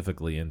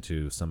specifically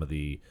into some of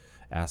the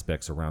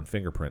aspects around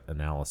fingerprint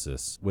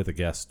analysis with a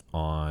guest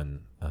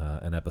on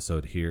an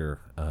episode here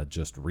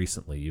just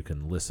recently. You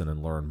can listen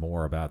and learn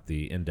more about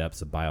the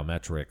in-depths of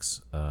biometrics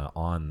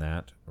on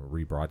that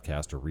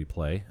rebroadcast or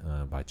replay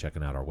by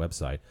checking out our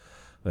website.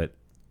 But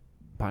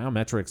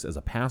biometrics as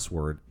a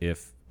password,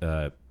 if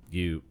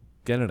you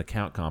get an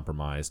account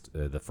compromised,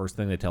 the first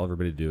thing they tell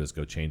everybody to do is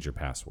go change your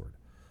password.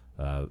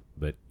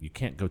 But you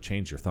can't go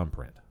change your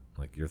thumbprint.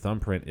 Like, your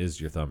thumbprint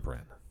is your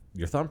thumbprint.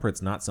 Your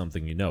thumbprint's not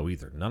something you know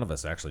either. None of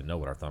us actually know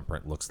what our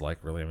thumbprint looks like,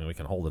 really. I mean, we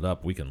can hold it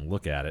up, we can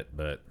look at it,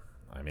 but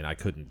I mean, I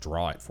couldn't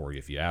draw it for you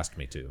if you asked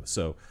me to.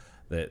 So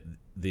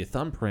the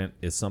thumbprint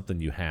is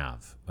something you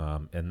have,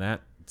 and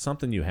that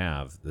something you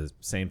have, the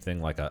same thing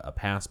like a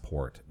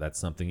passport, that's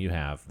something you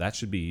have. That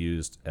should be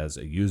used as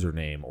a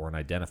username or an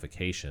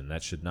identification.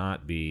 That should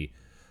not be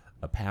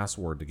a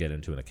password to get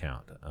into an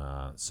account.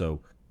 So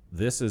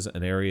this is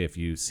an area, if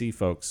you see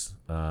folks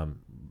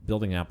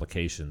building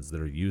applications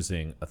that are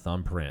using a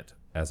thumbprint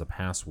as a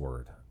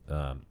password,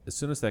 as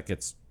soon as that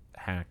gets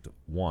hacked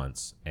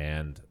once,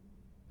 and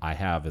I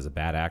have, as a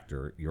bad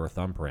actor, your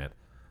thumbprint,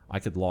 I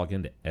could log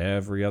into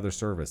every other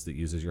service that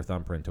uses your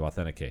thumbprint to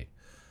authenticate.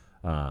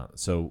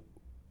 So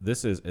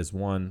this is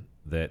one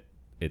that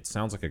it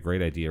sounds like a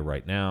great idea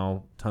right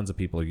now. Tons of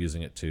people are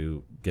using it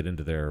to get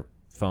into their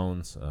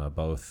phones.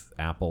 Both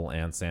Apple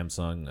and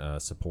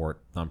Samsung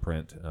support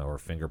thumbprint or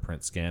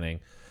fingerprint scanning.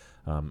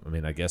 I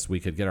mean, I guess we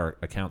could get our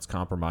accounts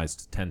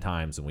compromised 10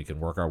 times and we can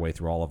work our way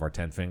through all of our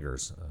 10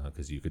 fingers,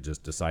 because you could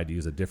just decide to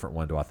use a different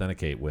one to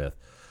authenticate with.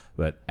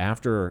 But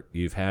after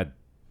you've had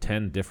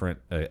 10 different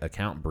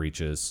account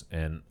breaches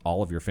and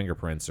all of your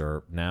fingerprints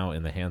are now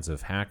in the hands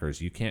of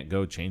hackers, you can't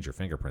go change your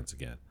fingerprints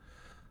again.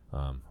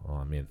 Well,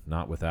 I mean,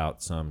 not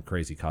without some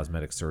crazy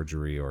cosmetic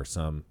surgery or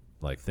some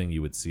like thing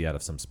you would see out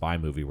of some spy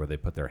movie where they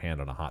put their hand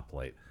on a hot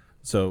plate.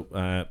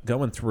 So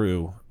going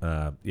through,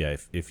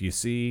 if you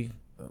see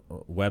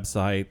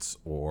websites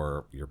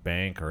or your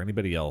bank or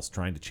anybody else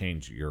trying to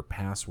change your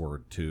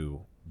password to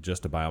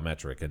just a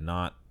biometric and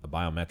not a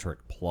biometric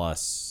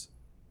plus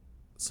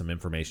some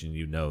information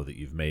you know that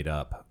you've made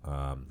up,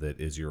 that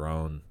is your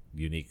own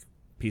unique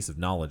piece of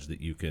knowledge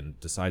that you can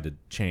decide to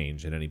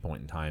change at any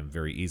point in time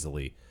very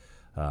easily,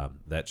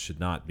 that should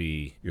not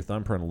be, your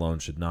thumbprint alone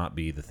should not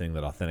be the thing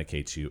that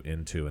authenticates you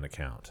into an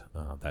account.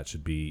 That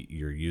should be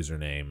your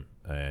username,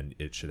 and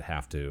it should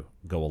have to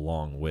go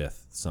along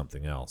with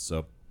something else.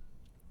 So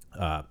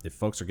if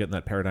folks are getting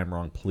that paradigm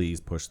wrong,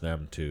 please push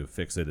them to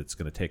fix it. It's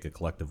going to take a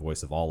collective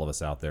voice of all of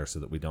us out there so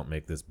that we don't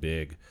make this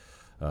big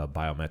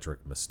biometric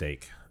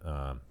mistake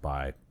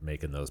by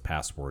making those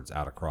passwords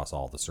out across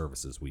all the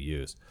services we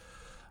use.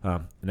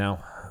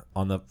 Now,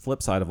 on the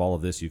flip side of all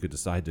of this, you could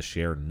decide to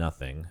share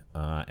nothing,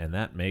 and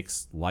that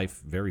makes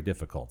life very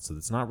difficult. So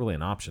it's not really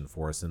an option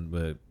for us.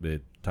 And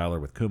Tyler,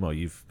 with Kumo,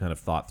 you've kind of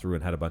thought through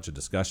and had a bunch of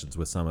discussions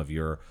with some of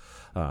your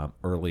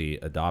early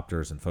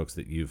adopters and folks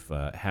that you've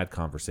had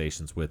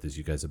conversations with as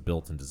you guys have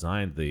built and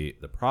designed the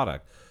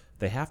product.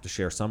 They have to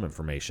share some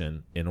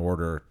information in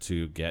order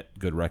to get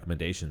good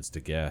recommendations,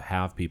 to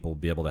have people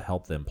be able to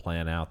help them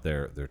plan out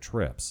their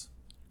trips.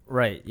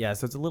 Right. Yeah.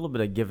 So it's a little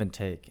bit of give and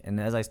take. And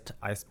as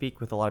I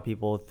speak with a lot of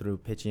people through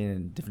pitching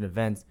and different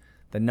events,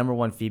 the number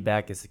one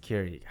feedback is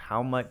security.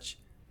 How much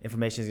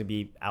information is going to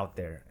be out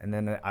there? And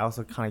then I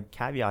also kind of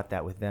caveat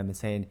that with them and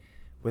saying,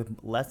 with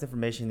less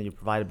information that you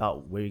provide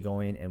about where you're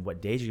going and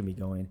what days you're going to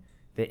be going,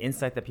 the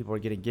insight that people are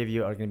going to give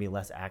you are going to be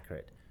less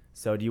accurate.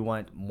 So do you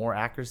want more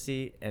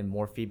accuracy and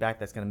more feedback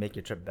that's going to make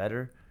your trip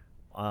better?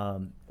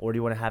 Or do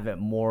you want to have it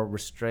more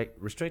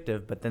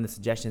restrictive, but then the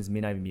suggestions may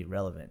not even be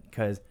relevant?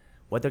 Because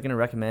what they're going to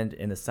recommend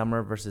in the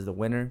summer versus the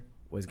winter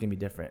is going to be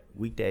different.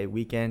 Weekday,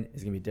 weekend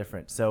is going to be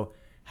different. So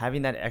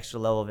having that extra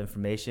level of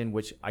information,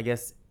 which I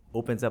guess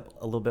opens up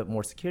a little bit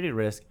more security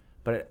risk,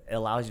 but it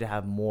allows you to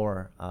have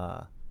more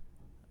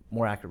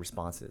accurate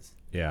responses.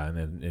 Yeah, and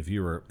then if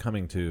you were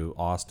coming to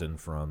Austin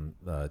from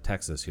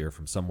Texas here,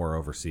 from somewhere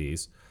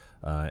overseas,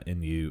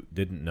 and you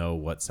didn't know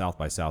what South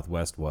by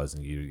Southwest was,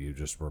 and you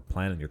just were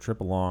planning your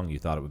trip along, you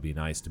thought it would be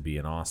nice to be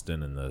in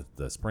Austin in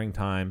the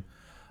springtime,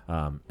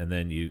 and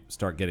then you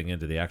start getting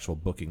into the actual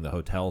booking the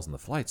hotels and the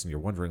flights, and you're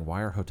wondering,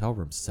 why are hotel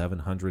rooms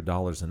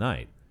 $700 a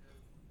night?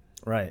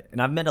 Right.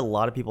 And I've met a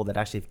lot of people that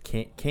actually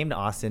came to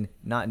Austin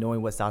not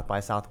knowing what South by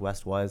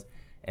Southwest was.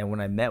 And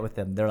when I met with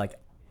them, they're like,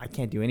 I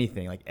can't do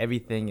anything. Like,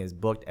 everything is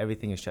booked.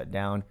 Everything is shut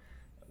down.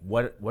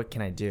 What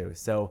can I do?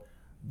 So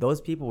those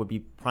people would be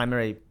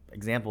primary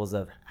examples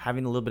of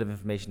having a little bit of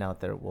information out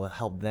there will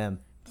help them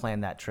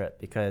plan that trip,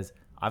 because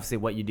obviously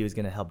what you do is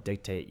going to help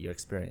dictate your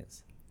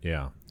experience.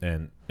 Yeah.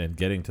 And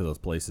getting to those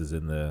places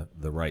in the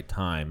right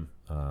time.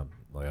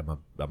 Like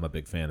I'm a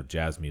big fan of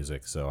jazz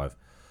music, so I've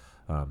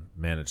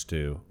managed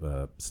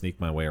to sneak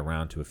my way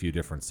around to a few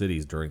different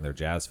cities during their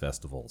jazz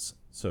festivals.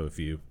 So if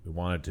you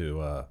wanted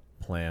to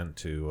plan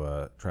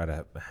to try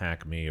to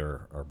hack me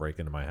or break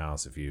into my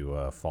house, if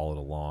you followed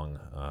along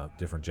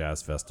different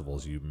jazz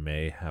festivals, you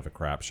may have a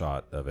crap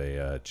shot of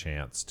a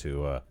chance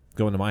to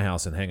go into my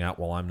house and hang out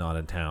while I'm not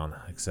in town,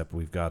 except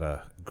we've got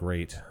a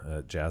great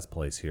jazz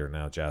place here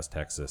now, Jazz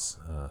Texas.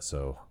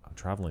 So I'm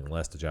traveling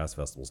less to jazz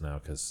festivals now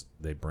because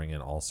they bring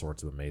in all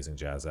sorts of amazing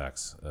jazz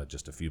acts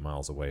just a few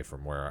miles away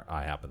from where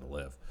I happen to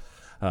live.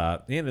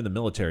 And in the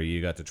military,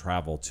 you got to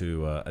travel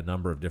to a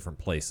number of different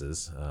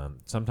places.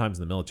 Sometimes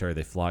in the military,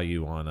 they fly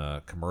you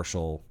on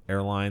commercial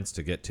airlines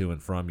to get to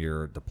and from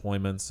your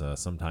deployments.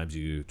 Sometimes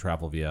you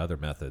travel via other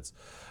methods.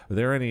 Are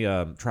there any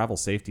travel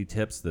safety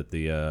tips that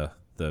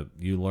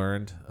you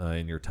learned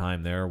in your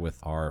time there with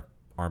our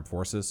armed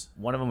forces?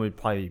 One of them would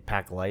probably be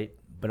pack light,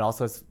 but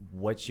also it's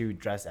what you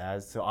dress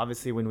as. So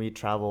obviously when we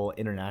travel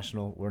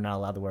international, we're not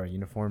allowed to wear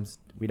uniforms.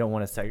 We don't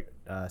want to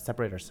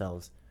separate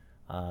ourselves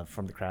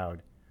from the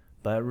crowd.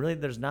 But really,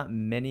 there's not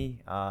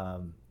many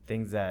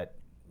things that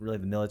really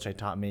the military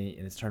taught me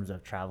in terms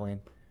of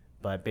traveling.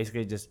 But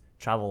basically, just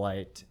travel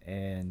light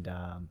and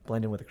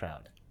blend in with the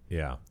crowd.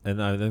 Yeah,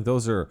 and I think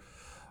those are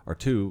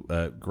two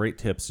great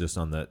tips just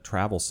on the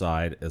travel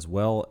side, as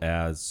well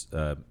as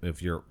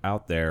if you're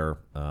out there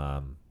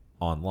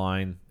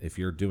online, if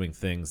you're doing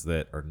things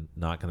that are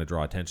not going to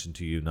draw attention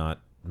to you, not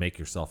make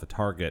yourself a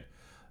target,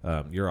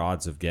 your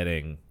odds of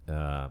getting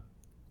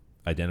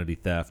identity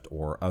theft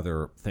or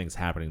other things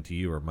happening to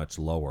you are much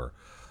lower.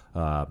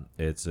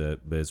 It's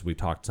as we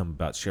talked some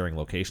about sharing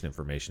location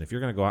information. If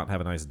you're going to go out and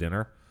have a nice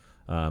dinner,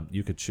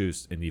 you could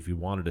choose, and if you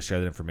wanted to share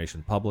that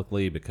information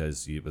publicly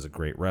because it was a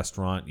great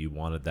restaurant, you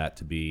wanted that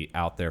to be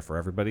out there for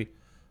everybody,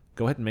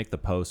 go ahead and make the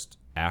post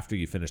after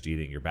you finished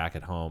eating. You're back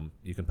at home.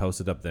 You can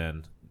post it up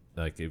then.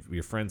 Like, if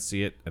your friends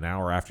see it an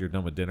hour after you're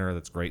done with dinner,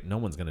 that's great. No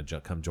one's going to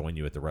come join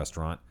you at the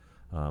restaurant.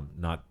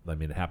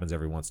 It happens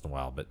every once in a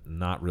while, but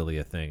not really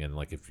a thing. And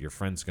like, if your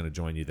friend's going to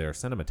join you there,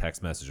 send them a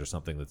text message or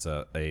something that's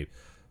a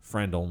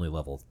friend-only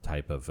level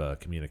type of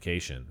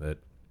communication. But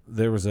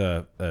there was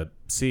a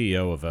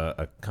CEO of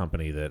a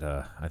company that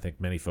I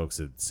think many folks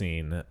had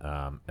seen,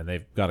 and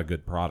they've got a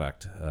good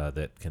product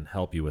that can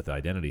help you with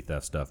identity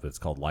theft stuff. But it's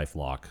called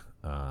LifeLock,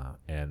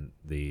 and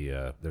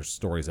there's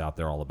stories out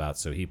there all about.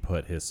 So he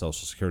put his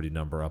social security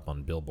number up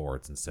on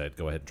billboards and said,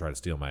 "Go ahead and try to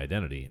steal my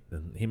identity."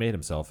 And he made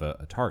himself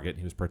a target.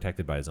 He was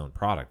protected by his own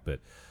product,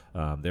 but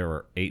there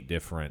were 8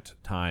 different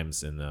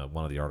times in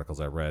one of the articles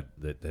I read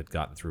that had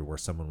gotten through where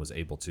someone was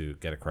able to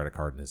get a credit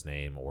card in his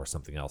name or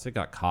something else. It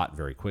got caught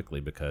very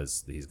quickly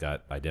because he's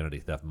got identity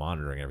theft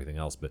monitoring and everything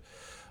else. But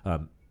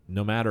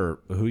no matter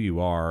who you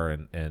are,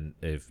 and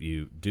if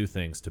you do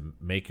things to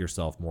make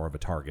yourself more of a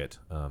target,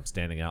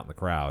 standing out in the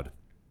crowd,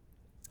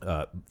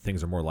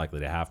 things are more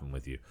likely to happen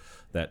with you.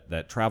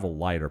 That travel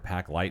light or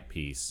pack light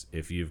piece,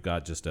 if you've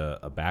got just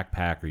a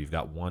backpack or you've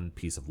got one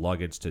piece of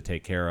luggage to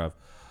take care of,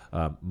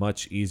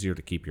 much easier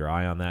to keep your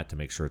eye on that, to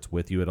make sure it's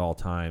with you at all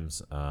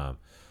times,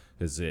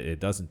 because it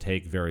doesn't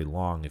take very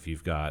long if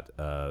you've got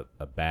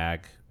a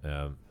bag,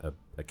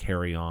 a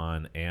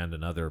carry-on, and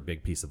another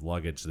big piece of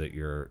luggage that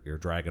you're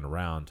dragging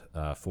around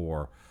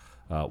for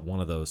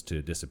one of those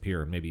to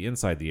disappear. And maybe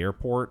inside the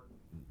airport,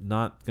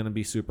 not going to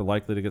be super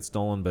likely to get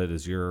stolen, but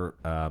as you're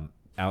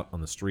out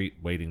on the street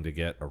waiting to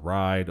get a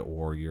ride,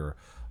 or you're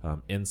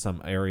in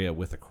some area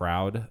with a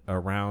crowd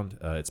around,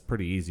 it's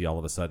pretty easy all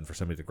of a sudden for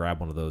somebody to grab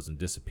one of those and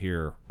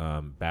disappear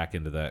back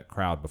into that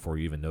crowd before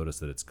you even notice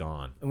that it's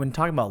gone. When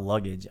talking about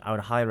luggage, I would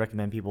highly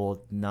recommend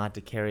people not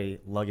to carry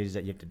luggage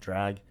that you have to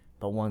drag,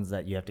 but ones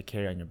that you have to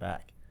carry on your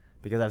back.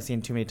 Because I've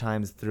seen too many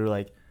times through,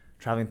 like,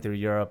 traveling through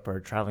Europe or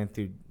traveling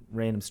through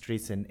random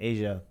streets in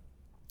Asia,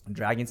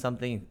 dragging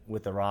something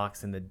with the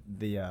rocks and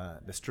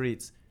the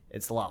streets,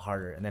 it's a lot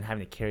harder. And then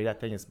having to carry that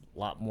thing is a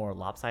lot more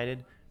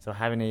lopsided. So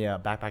having a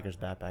backpacker's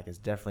backpack is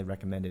definitely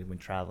recommended when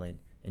traveling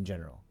in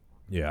general.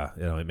 Yeah,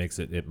 it makes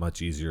it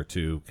much easier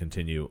to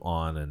continue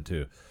on and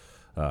to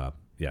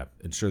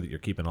ensure that you're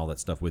keeping all that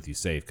stuff with you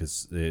safe,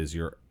 because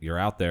you're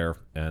out there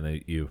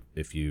and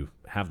if you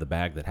have the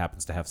bag that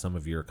happens to have some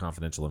of your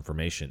confidential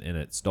information in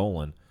it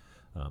stolen,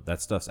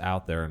 that stuff's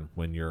out there. And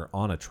when you're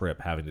on a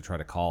trip, having to try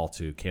to call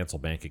to cancel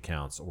bank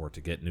accounts or to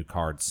get new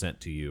cards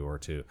sent to you, or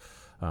to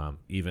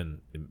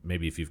even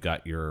maybe if you've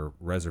got your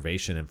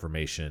reservation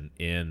information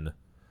in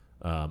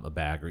a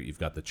bag, or you've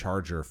got the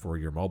charger for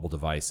your mobile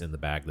device in the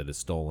bag that is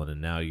stolen,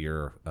 and now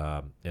you're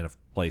in a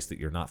place that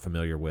you're not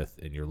familiar with,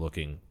 and you're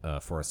looking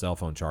for a cell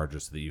phone charger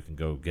so that you can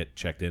go get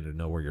checked in to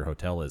know where your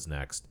hotel is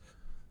next.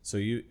 So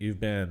you've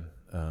been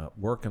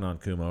working on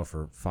Kumo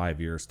for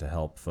 5 years to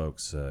help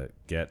folks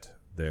get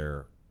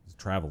their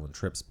travel and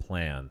trips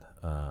planned.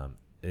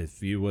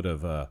 If you would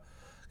have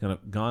kind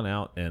of gone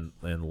out and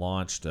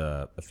launched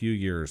a few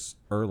years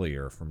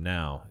earlier from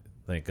now,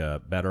 think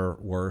better,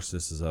 worse?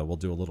 This is we'll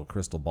do a little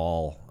crystal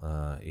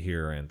ball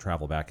here and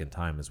travel back in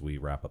time as we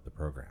wrap up the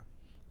program.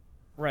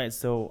 Right.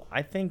 So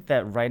I think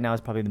that right now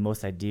is probably the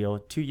most ideal.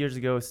 2 years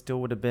ago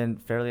still would have been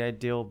fairly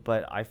ideal,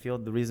 but I feel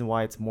the reason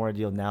why it's more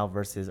ideal now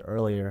versus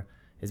earlier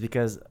is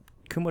because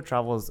Kumo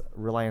Travel is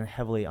relying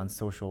heavily on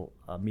social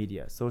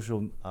media,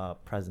 social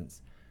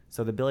presence.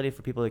 So the ability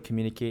for people to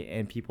communicate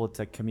and people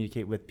to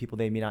communicate with people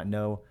they may not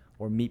know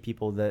or meet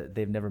people that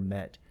they've never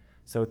met.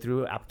 So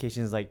through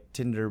applications like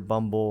Tinder,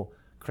 Bumble,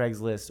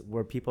 Craigslist,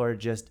 where people are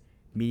just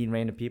meeting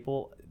random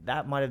people,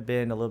 that might have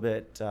been a little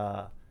bit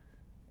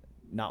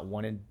not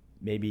wanted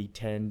maybe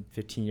 10,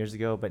 15 years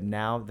ago. But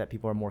now that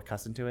people are more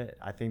accustomed to it,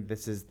 I think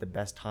this is the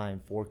best time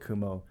for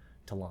Kumo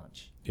to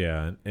launch.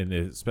 Yeah, and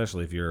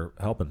especially if you're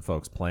helping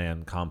folks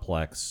plan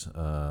complex,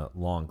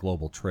 long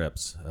global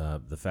trips,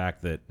 the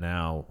fact that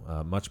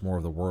now much more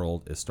of the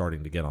world is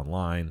starting to get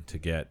online to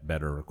get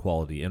better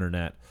quality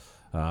internet.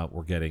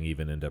 We're getting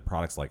even into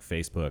products like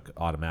Facebook,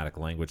 automatic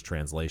language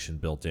translation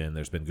built in.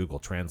 There's been Google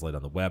Translate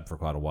on the web for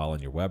quite a while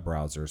in your web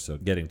browser. So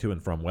getting to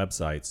and from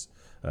websites,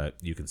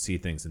 you can see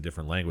things in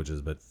different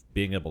languages, but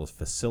being able to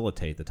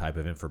facilitate the type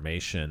of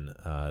information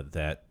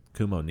that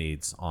Kumo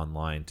needs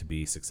online to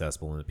be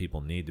successful and that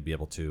people need to be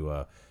able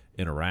to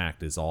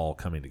interact is all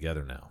coming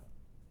together now.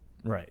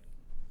 Right.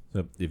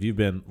 So if you've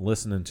been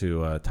listening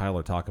to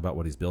Tyler talk about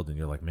what he's building,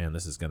 you're like, man,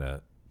 this is going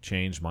to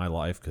change my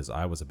life, because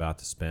I was about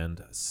to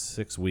spend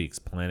 6 weeks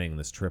planning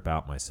this trip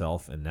out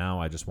myself, and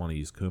now I just want to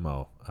use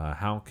Kumo.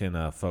 How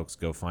can folks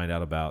go find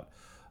out about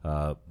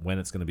when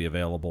it's going to be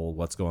available,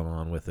 what's going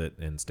on with it,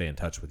 and stay in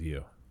touch with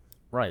you?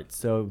 Right.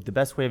 So the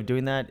best way of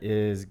doing that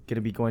is going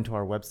to be going to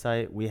our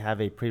website. We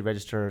have a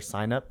pre-register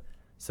sign up.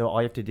 So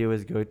all you have to do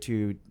is go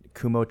to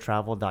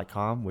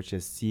kumotravel.com, which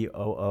is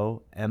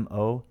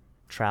COOMO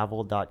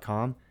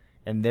travel.com.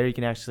 And there you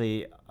can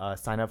actually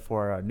sign up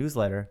for our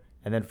newsletter.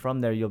 And then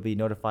from there, you'll be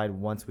notified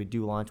once we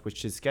do launch,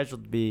 which is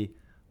scheduled to be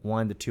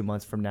 1 to 2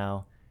 months from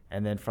now.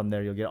 And then from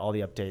there, you'll get all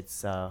the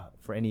updates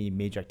for any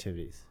major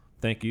activities.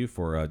 Thank you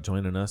for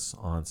joining us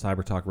on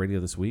Cyber Talk Radio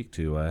this week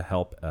to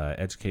help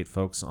educate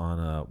folks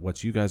on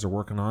what you guys are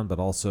working on, but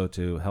also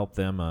to help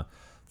them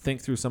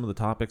think through some of the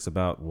topics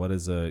about what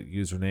is a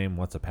username,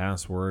 what's a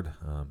password,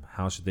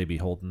 how should they be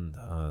holding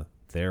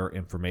their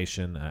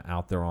information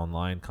out there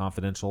online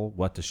confidential,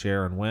 what to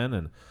share and when,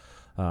 and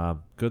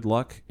good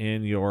luck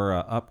in your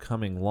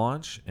upcoming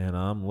launch. And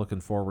I'm looking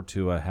forward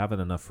to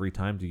having enough free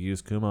time to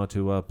use Kumo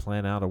to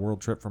plan out a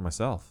world trip for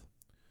myself.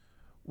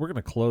 We're going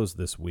to close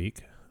this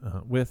week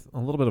with a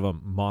little bit of a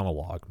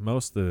monologue.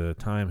 Most of the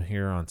time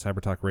here on Cyber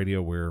Talk Radio,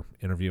 we're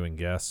interviewing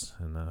guests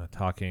and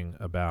talking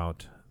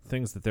about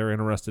things that they're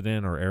interested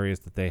in or areas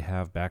that they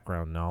have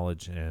background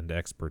knowledge and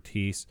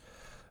expertise.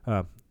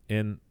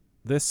 In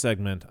this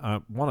segment,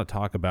 I want to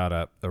talk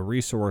about a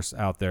resource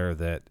out there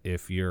that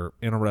if you're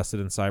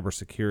interested in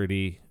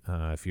cybersecurity,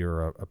 if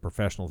you're a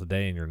professional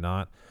today and you're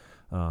not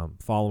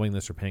following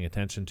this or paying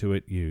attention to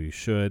it, you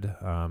should.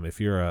 If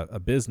you're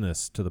a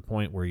business to the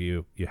point where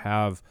you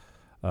have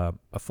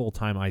a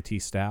full-time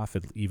IT staff,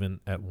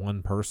 even at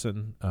one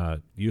person,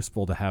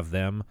 useful to have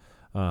them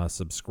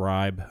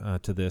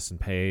subscribe to this and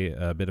pay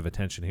a bit of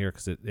attention here,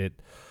 because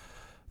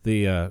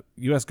the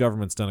U.S.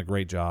 government's done a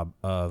great job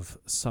of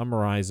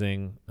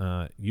summarizing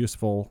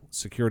useful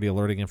security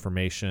alerting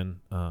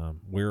information.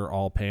 We're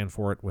all paying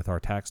for it with our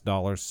tax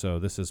dollars, so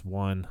this is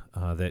one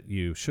that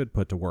you should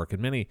put to work.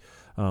 And many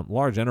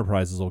large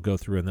enterprises will go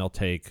through and they'll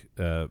take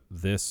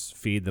this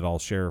feed that I'll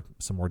share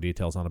some more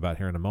details on about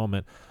here in a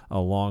moment,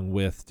 along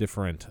with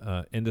different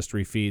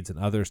industry feeds and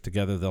others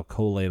together. They'll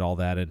collate all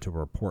that into a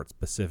report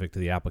specific to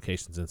the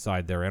applications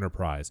inside their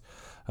enterprise.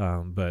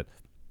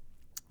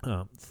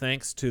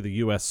 Thanks to the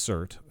U.S.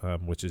 CERT,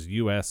 which is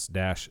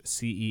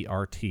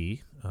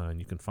US-CERT, and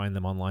you can find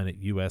them online at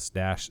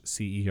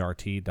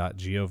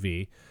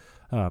us-cert.gov.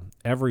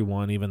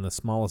 Everyone, even the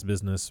smallest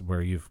business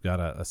where you've got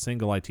a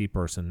single IT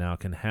person now,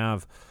 can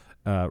have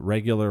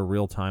regular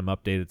real-time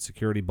updated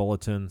security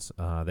bulletins.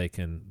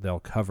 They'll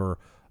cover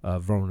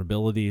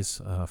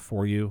vulnerabilities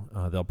for you.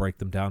 They'll break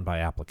them down by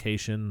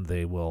application.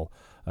 They will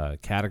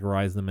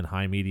categorize them in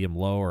high, medium,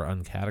 low, or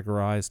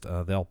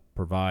uncategorized. They'll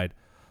provide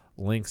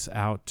links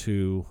out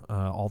to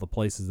all the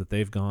places that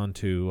they've gone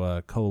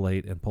to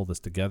collate and pull this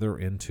together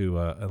into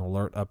an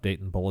alert, update,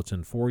 and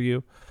bulletin for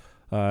you.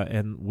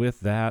 And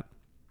with that,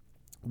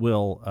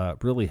 will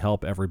really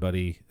help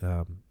everybody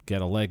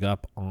get a leg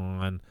up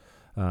on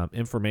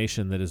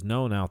information that is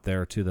known out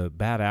there to the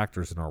bad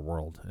actors in our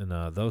world.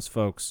 And those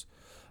folks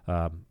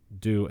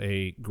do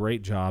a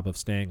great job of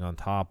staying on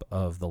top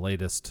of the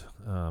latest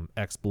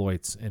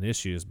exploits and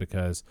issues,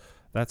 because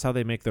that's how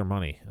they make their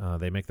money.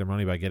 They make their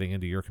money by getting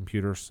into your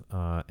computers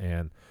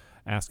and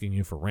asking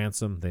you for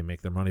ransom. They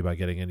make their money by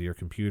getting into your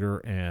computer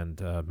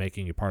and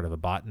making you part of a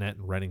botnet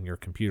and renting your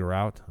computer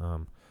out,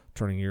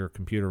 turning your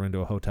computer into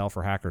a hotel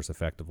for hackers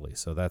effectively.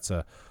 So that's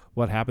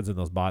what happens in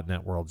those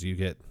botnet worlds. You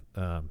get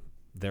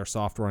their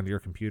software onto your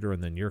computer,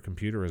 and then your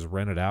computer is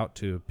rented out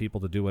to people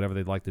to do whatever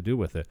they'd like to do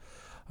with it.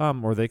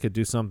 Or they could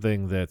do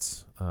something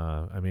that's,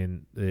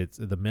 it's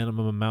the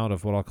minimum amount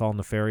of what I'll call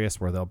nefarious,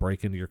 where they'll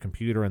break into your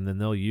computer and then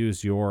they'll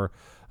use your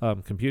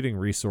computing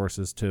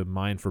resources to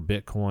mine for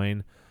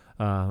Bitcoin.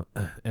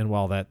 And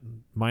while that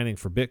mining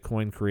for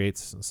Bitcoin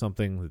creates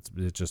something that's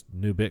just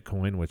new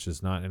Bitcoin, which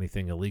is not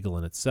anything illegal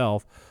in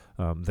itself,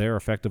 they're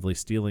effectively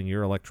stealing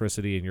your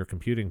electricity and your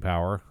computing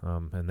power,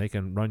 and they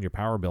can run your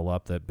power bill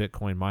up. That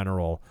Bitcoin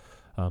miner will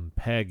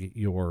peg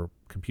your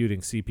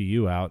computing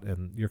CPU out,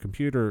 and your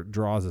computer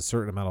draws a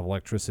certain amount of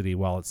electricity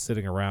while it's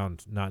sitting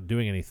around not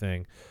doing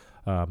anything.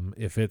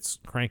 If it's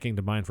cranking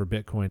to mine for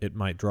Bitcoin, it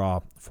might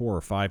draw 4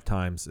 or 5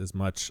 times as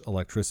much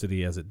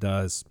electricity as it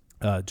does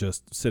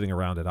just sitting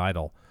around at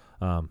idle.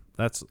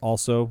 That's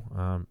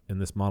also in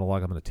this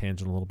monologue. I'm going to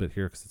tangent a little bit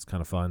here because it's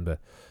kind of fun, but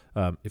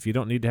if you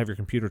don't need to have your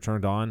computer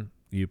turned on,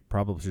 you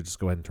probably should just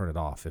go ahead and turn it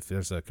off. If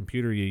there's a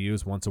computer you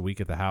use once a week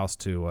at the house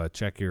to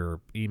check your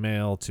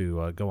email,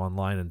 to go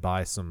online and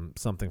buy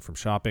something from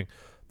shopping,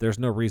 there's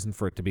no reason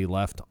for it to be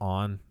left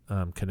on,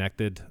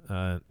 connected,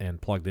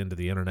 and plugged into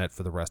the internet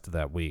for the rest of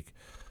that week.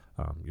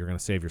 You're going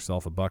to save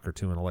yourself $1 or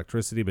 $2 in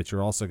electricity, but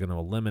you're also going to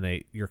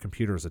eliminate your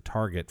computer as a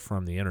target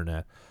from the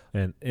internet.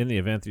 And in the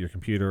event that your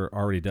computer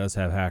already does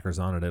have hackers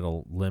on it,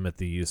 it'll limit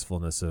the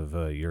usefulness of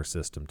your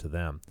system to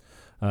them.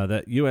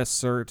 That U.S.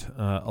 CERT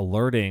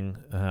alerting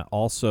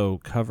also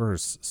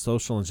covers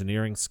social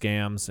engineering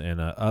scams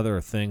and other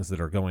things that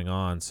are going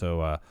on.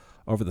 So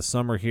over the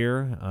summer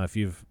here, if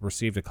you've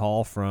received a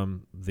call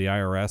from the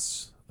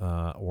IRS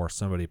or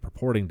somebody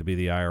purporting to be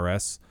the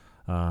IRS,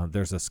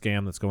 there's a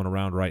scam that's going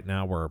around right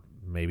now where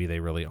maybe they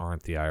really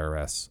aren't the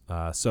IRS.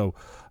 So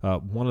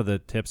one of the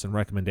tips and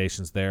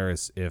recommendations there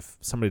is, if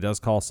somebody does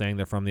call saying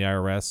they're from the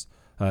IRS,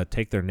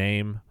 take their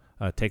name,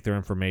 take their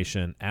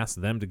information, ask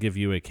them to give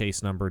you a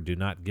case number. Do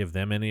not give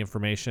them any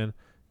information.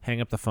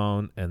 Hang up the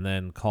phone and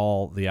then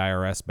call the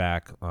IRS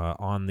back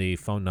on the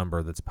phone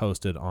number that's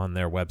posted on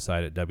their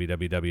website at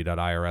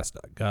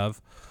www.irs.gov,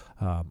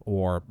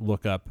 or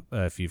look up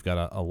if you've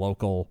got a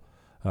local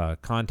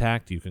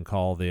contact. You can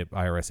call the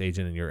IRS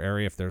agent in your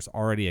area. If there's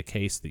already a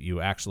case that you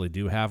actually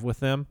do have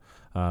with them,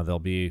 there'll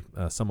be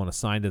someone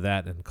assigned to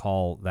that, and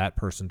call that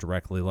person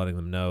directly, letting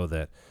them know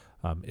that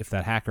if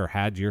that hacker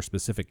had your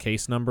specific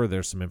case number,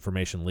 there's some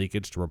information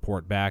leakage to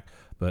report back,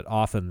 but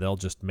often they'll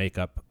just make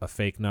up a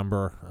fake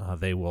number.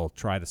 They will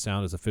try to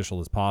sound as official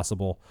as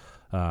possible,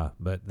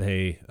 but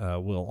they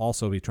will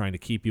also be trying to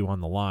keep you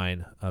on the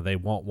line. They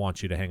won't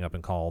want you to hang up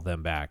and call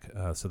them back.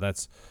 So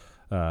that's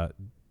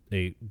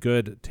a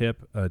good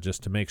tip,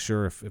 just to make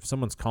sure if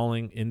someone's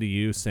calling into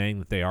you saying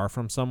that they are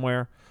from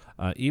somewhere,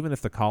 even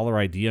if the caller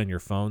ID on your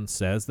phone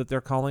says that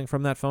they're calling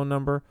from that phone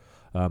number,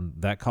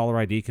 that caller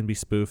ID can be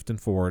spoofed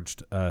and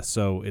forged,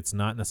 so it's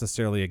not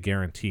necessarily a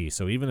guarantee.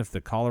 So even if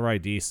the caller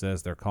ID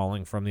says they're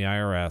calling from the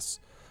IRS,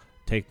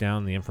 take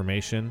down the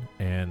information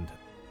and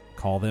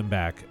call them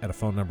back at a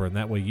phone number, and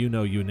that way you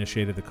know you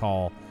initiated the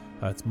call.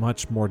 It's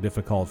much more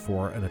difficult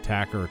for an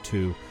attacker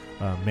to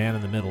man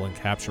in the middle and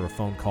capture a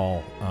phone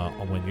call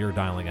when you're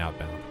dialing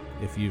outbound.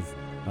 If you've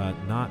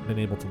not been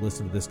able to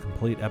listen to this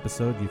complete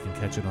episode, you can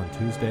catch it on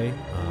Tuesday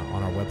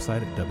on our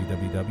website at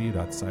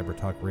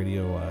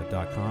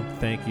www.cybertalkradio.com.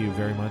 Thank you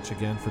very much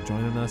again for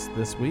joining us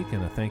this week,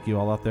 and thank you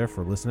all out there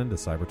for listening to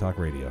Cyber Talk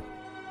Radio.